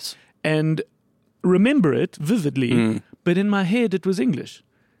later Yes. and remember it vividly, but in my head it was English.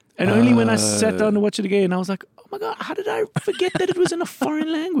 And only when I sat down to watch it again, I was like, oh my God, how did I forget that it was in a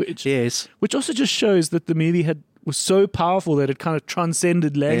foreign language? Yes. Which also just shows that the movie was so powerful that it kind of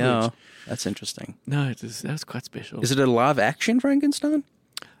transcended language. Yeah. That's interesting. No, that was quite special. Is it a live action Frankenstein?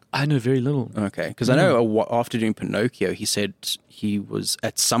 I know very little. Okay, because I know after doing Pinocchio, he said he was,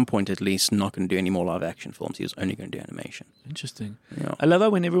 at some point at least, not going to do any more live action films. He was only going to do animation. Interesting. Yeah. I love how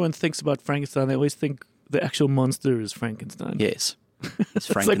when everyone thinks about Frankenstein, they always think the actual monster is Frankenstein. Yes. It's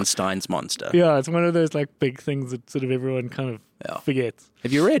Frankenstein's monster. Yeah, it's one of those like big things that sort of everyone kind of forgets.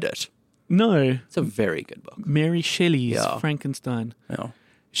 Have you read it? No. It's a very good book. Mary Shelley's Frankenstein. Yeah.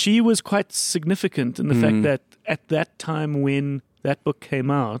 She was quite significant in the fact that at that time when that book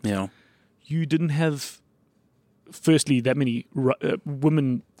came out, you didn't have, firstly, that many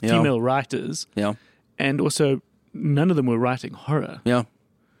women, female writers, and also none of them were writing horror. Yeah.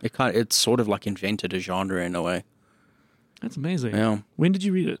 It sort of like invented a genre in a way. That's amazing. Yeah. When did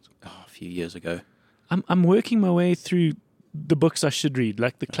you read it? Oh, a few years ago. I'm working my way through the books I should read,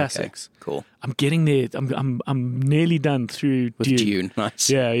 like the classics. Okay, cool. I'm getting there. I'm nearly done through With Dune. Nice.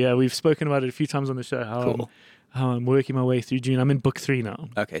 Yeah. We've spoken about it a few times on the show. How I'm working my way through Dune. I'm in book 3 now.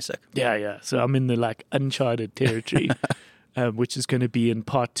 Okay, sick. Yeah. So I'm in the like uncharted territory, which is going to be in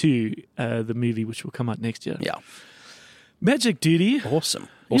part 2, the movie, which will come out next year. Yeah. Magic Duty. Awesome.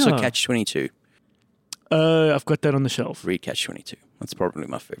 Also, Yeah. Catch-22. I've got that on the shelf. Read Catch-22. That's probably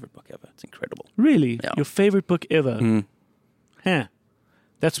my favorite book ever. It's incredible. Really? Yeah. Your favorite book ever? Huh.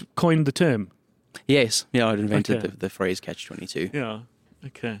 That's coined the term. Yes. Yeah, I'd invented Okay. the phrase Catch-22. Yeah.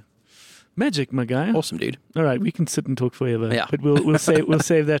 Okay. Magic, my guy. Awesome, dude. All right, we can sit and talk forever. Yeah. But we'll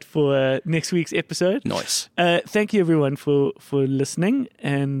save that for next week's episode. Nice. Thank you everyone for listening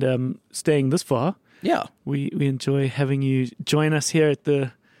and staying this far. Yeah. We enjoy having you join us here at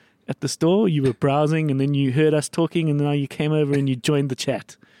the store. You were browsing and then you heard us talking and now you came over and you joined the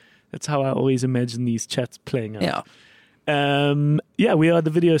chat. That's how I always imagine these chats playing out. Yeah. We are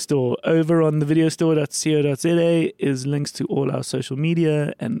the Video Store. Over on thevideostore.co.za is links to all our social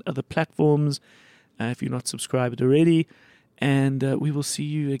media and other platforms if you're not subscribed already. And we will see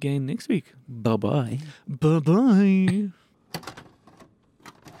you again next week. Bye-bye. Bye-bye.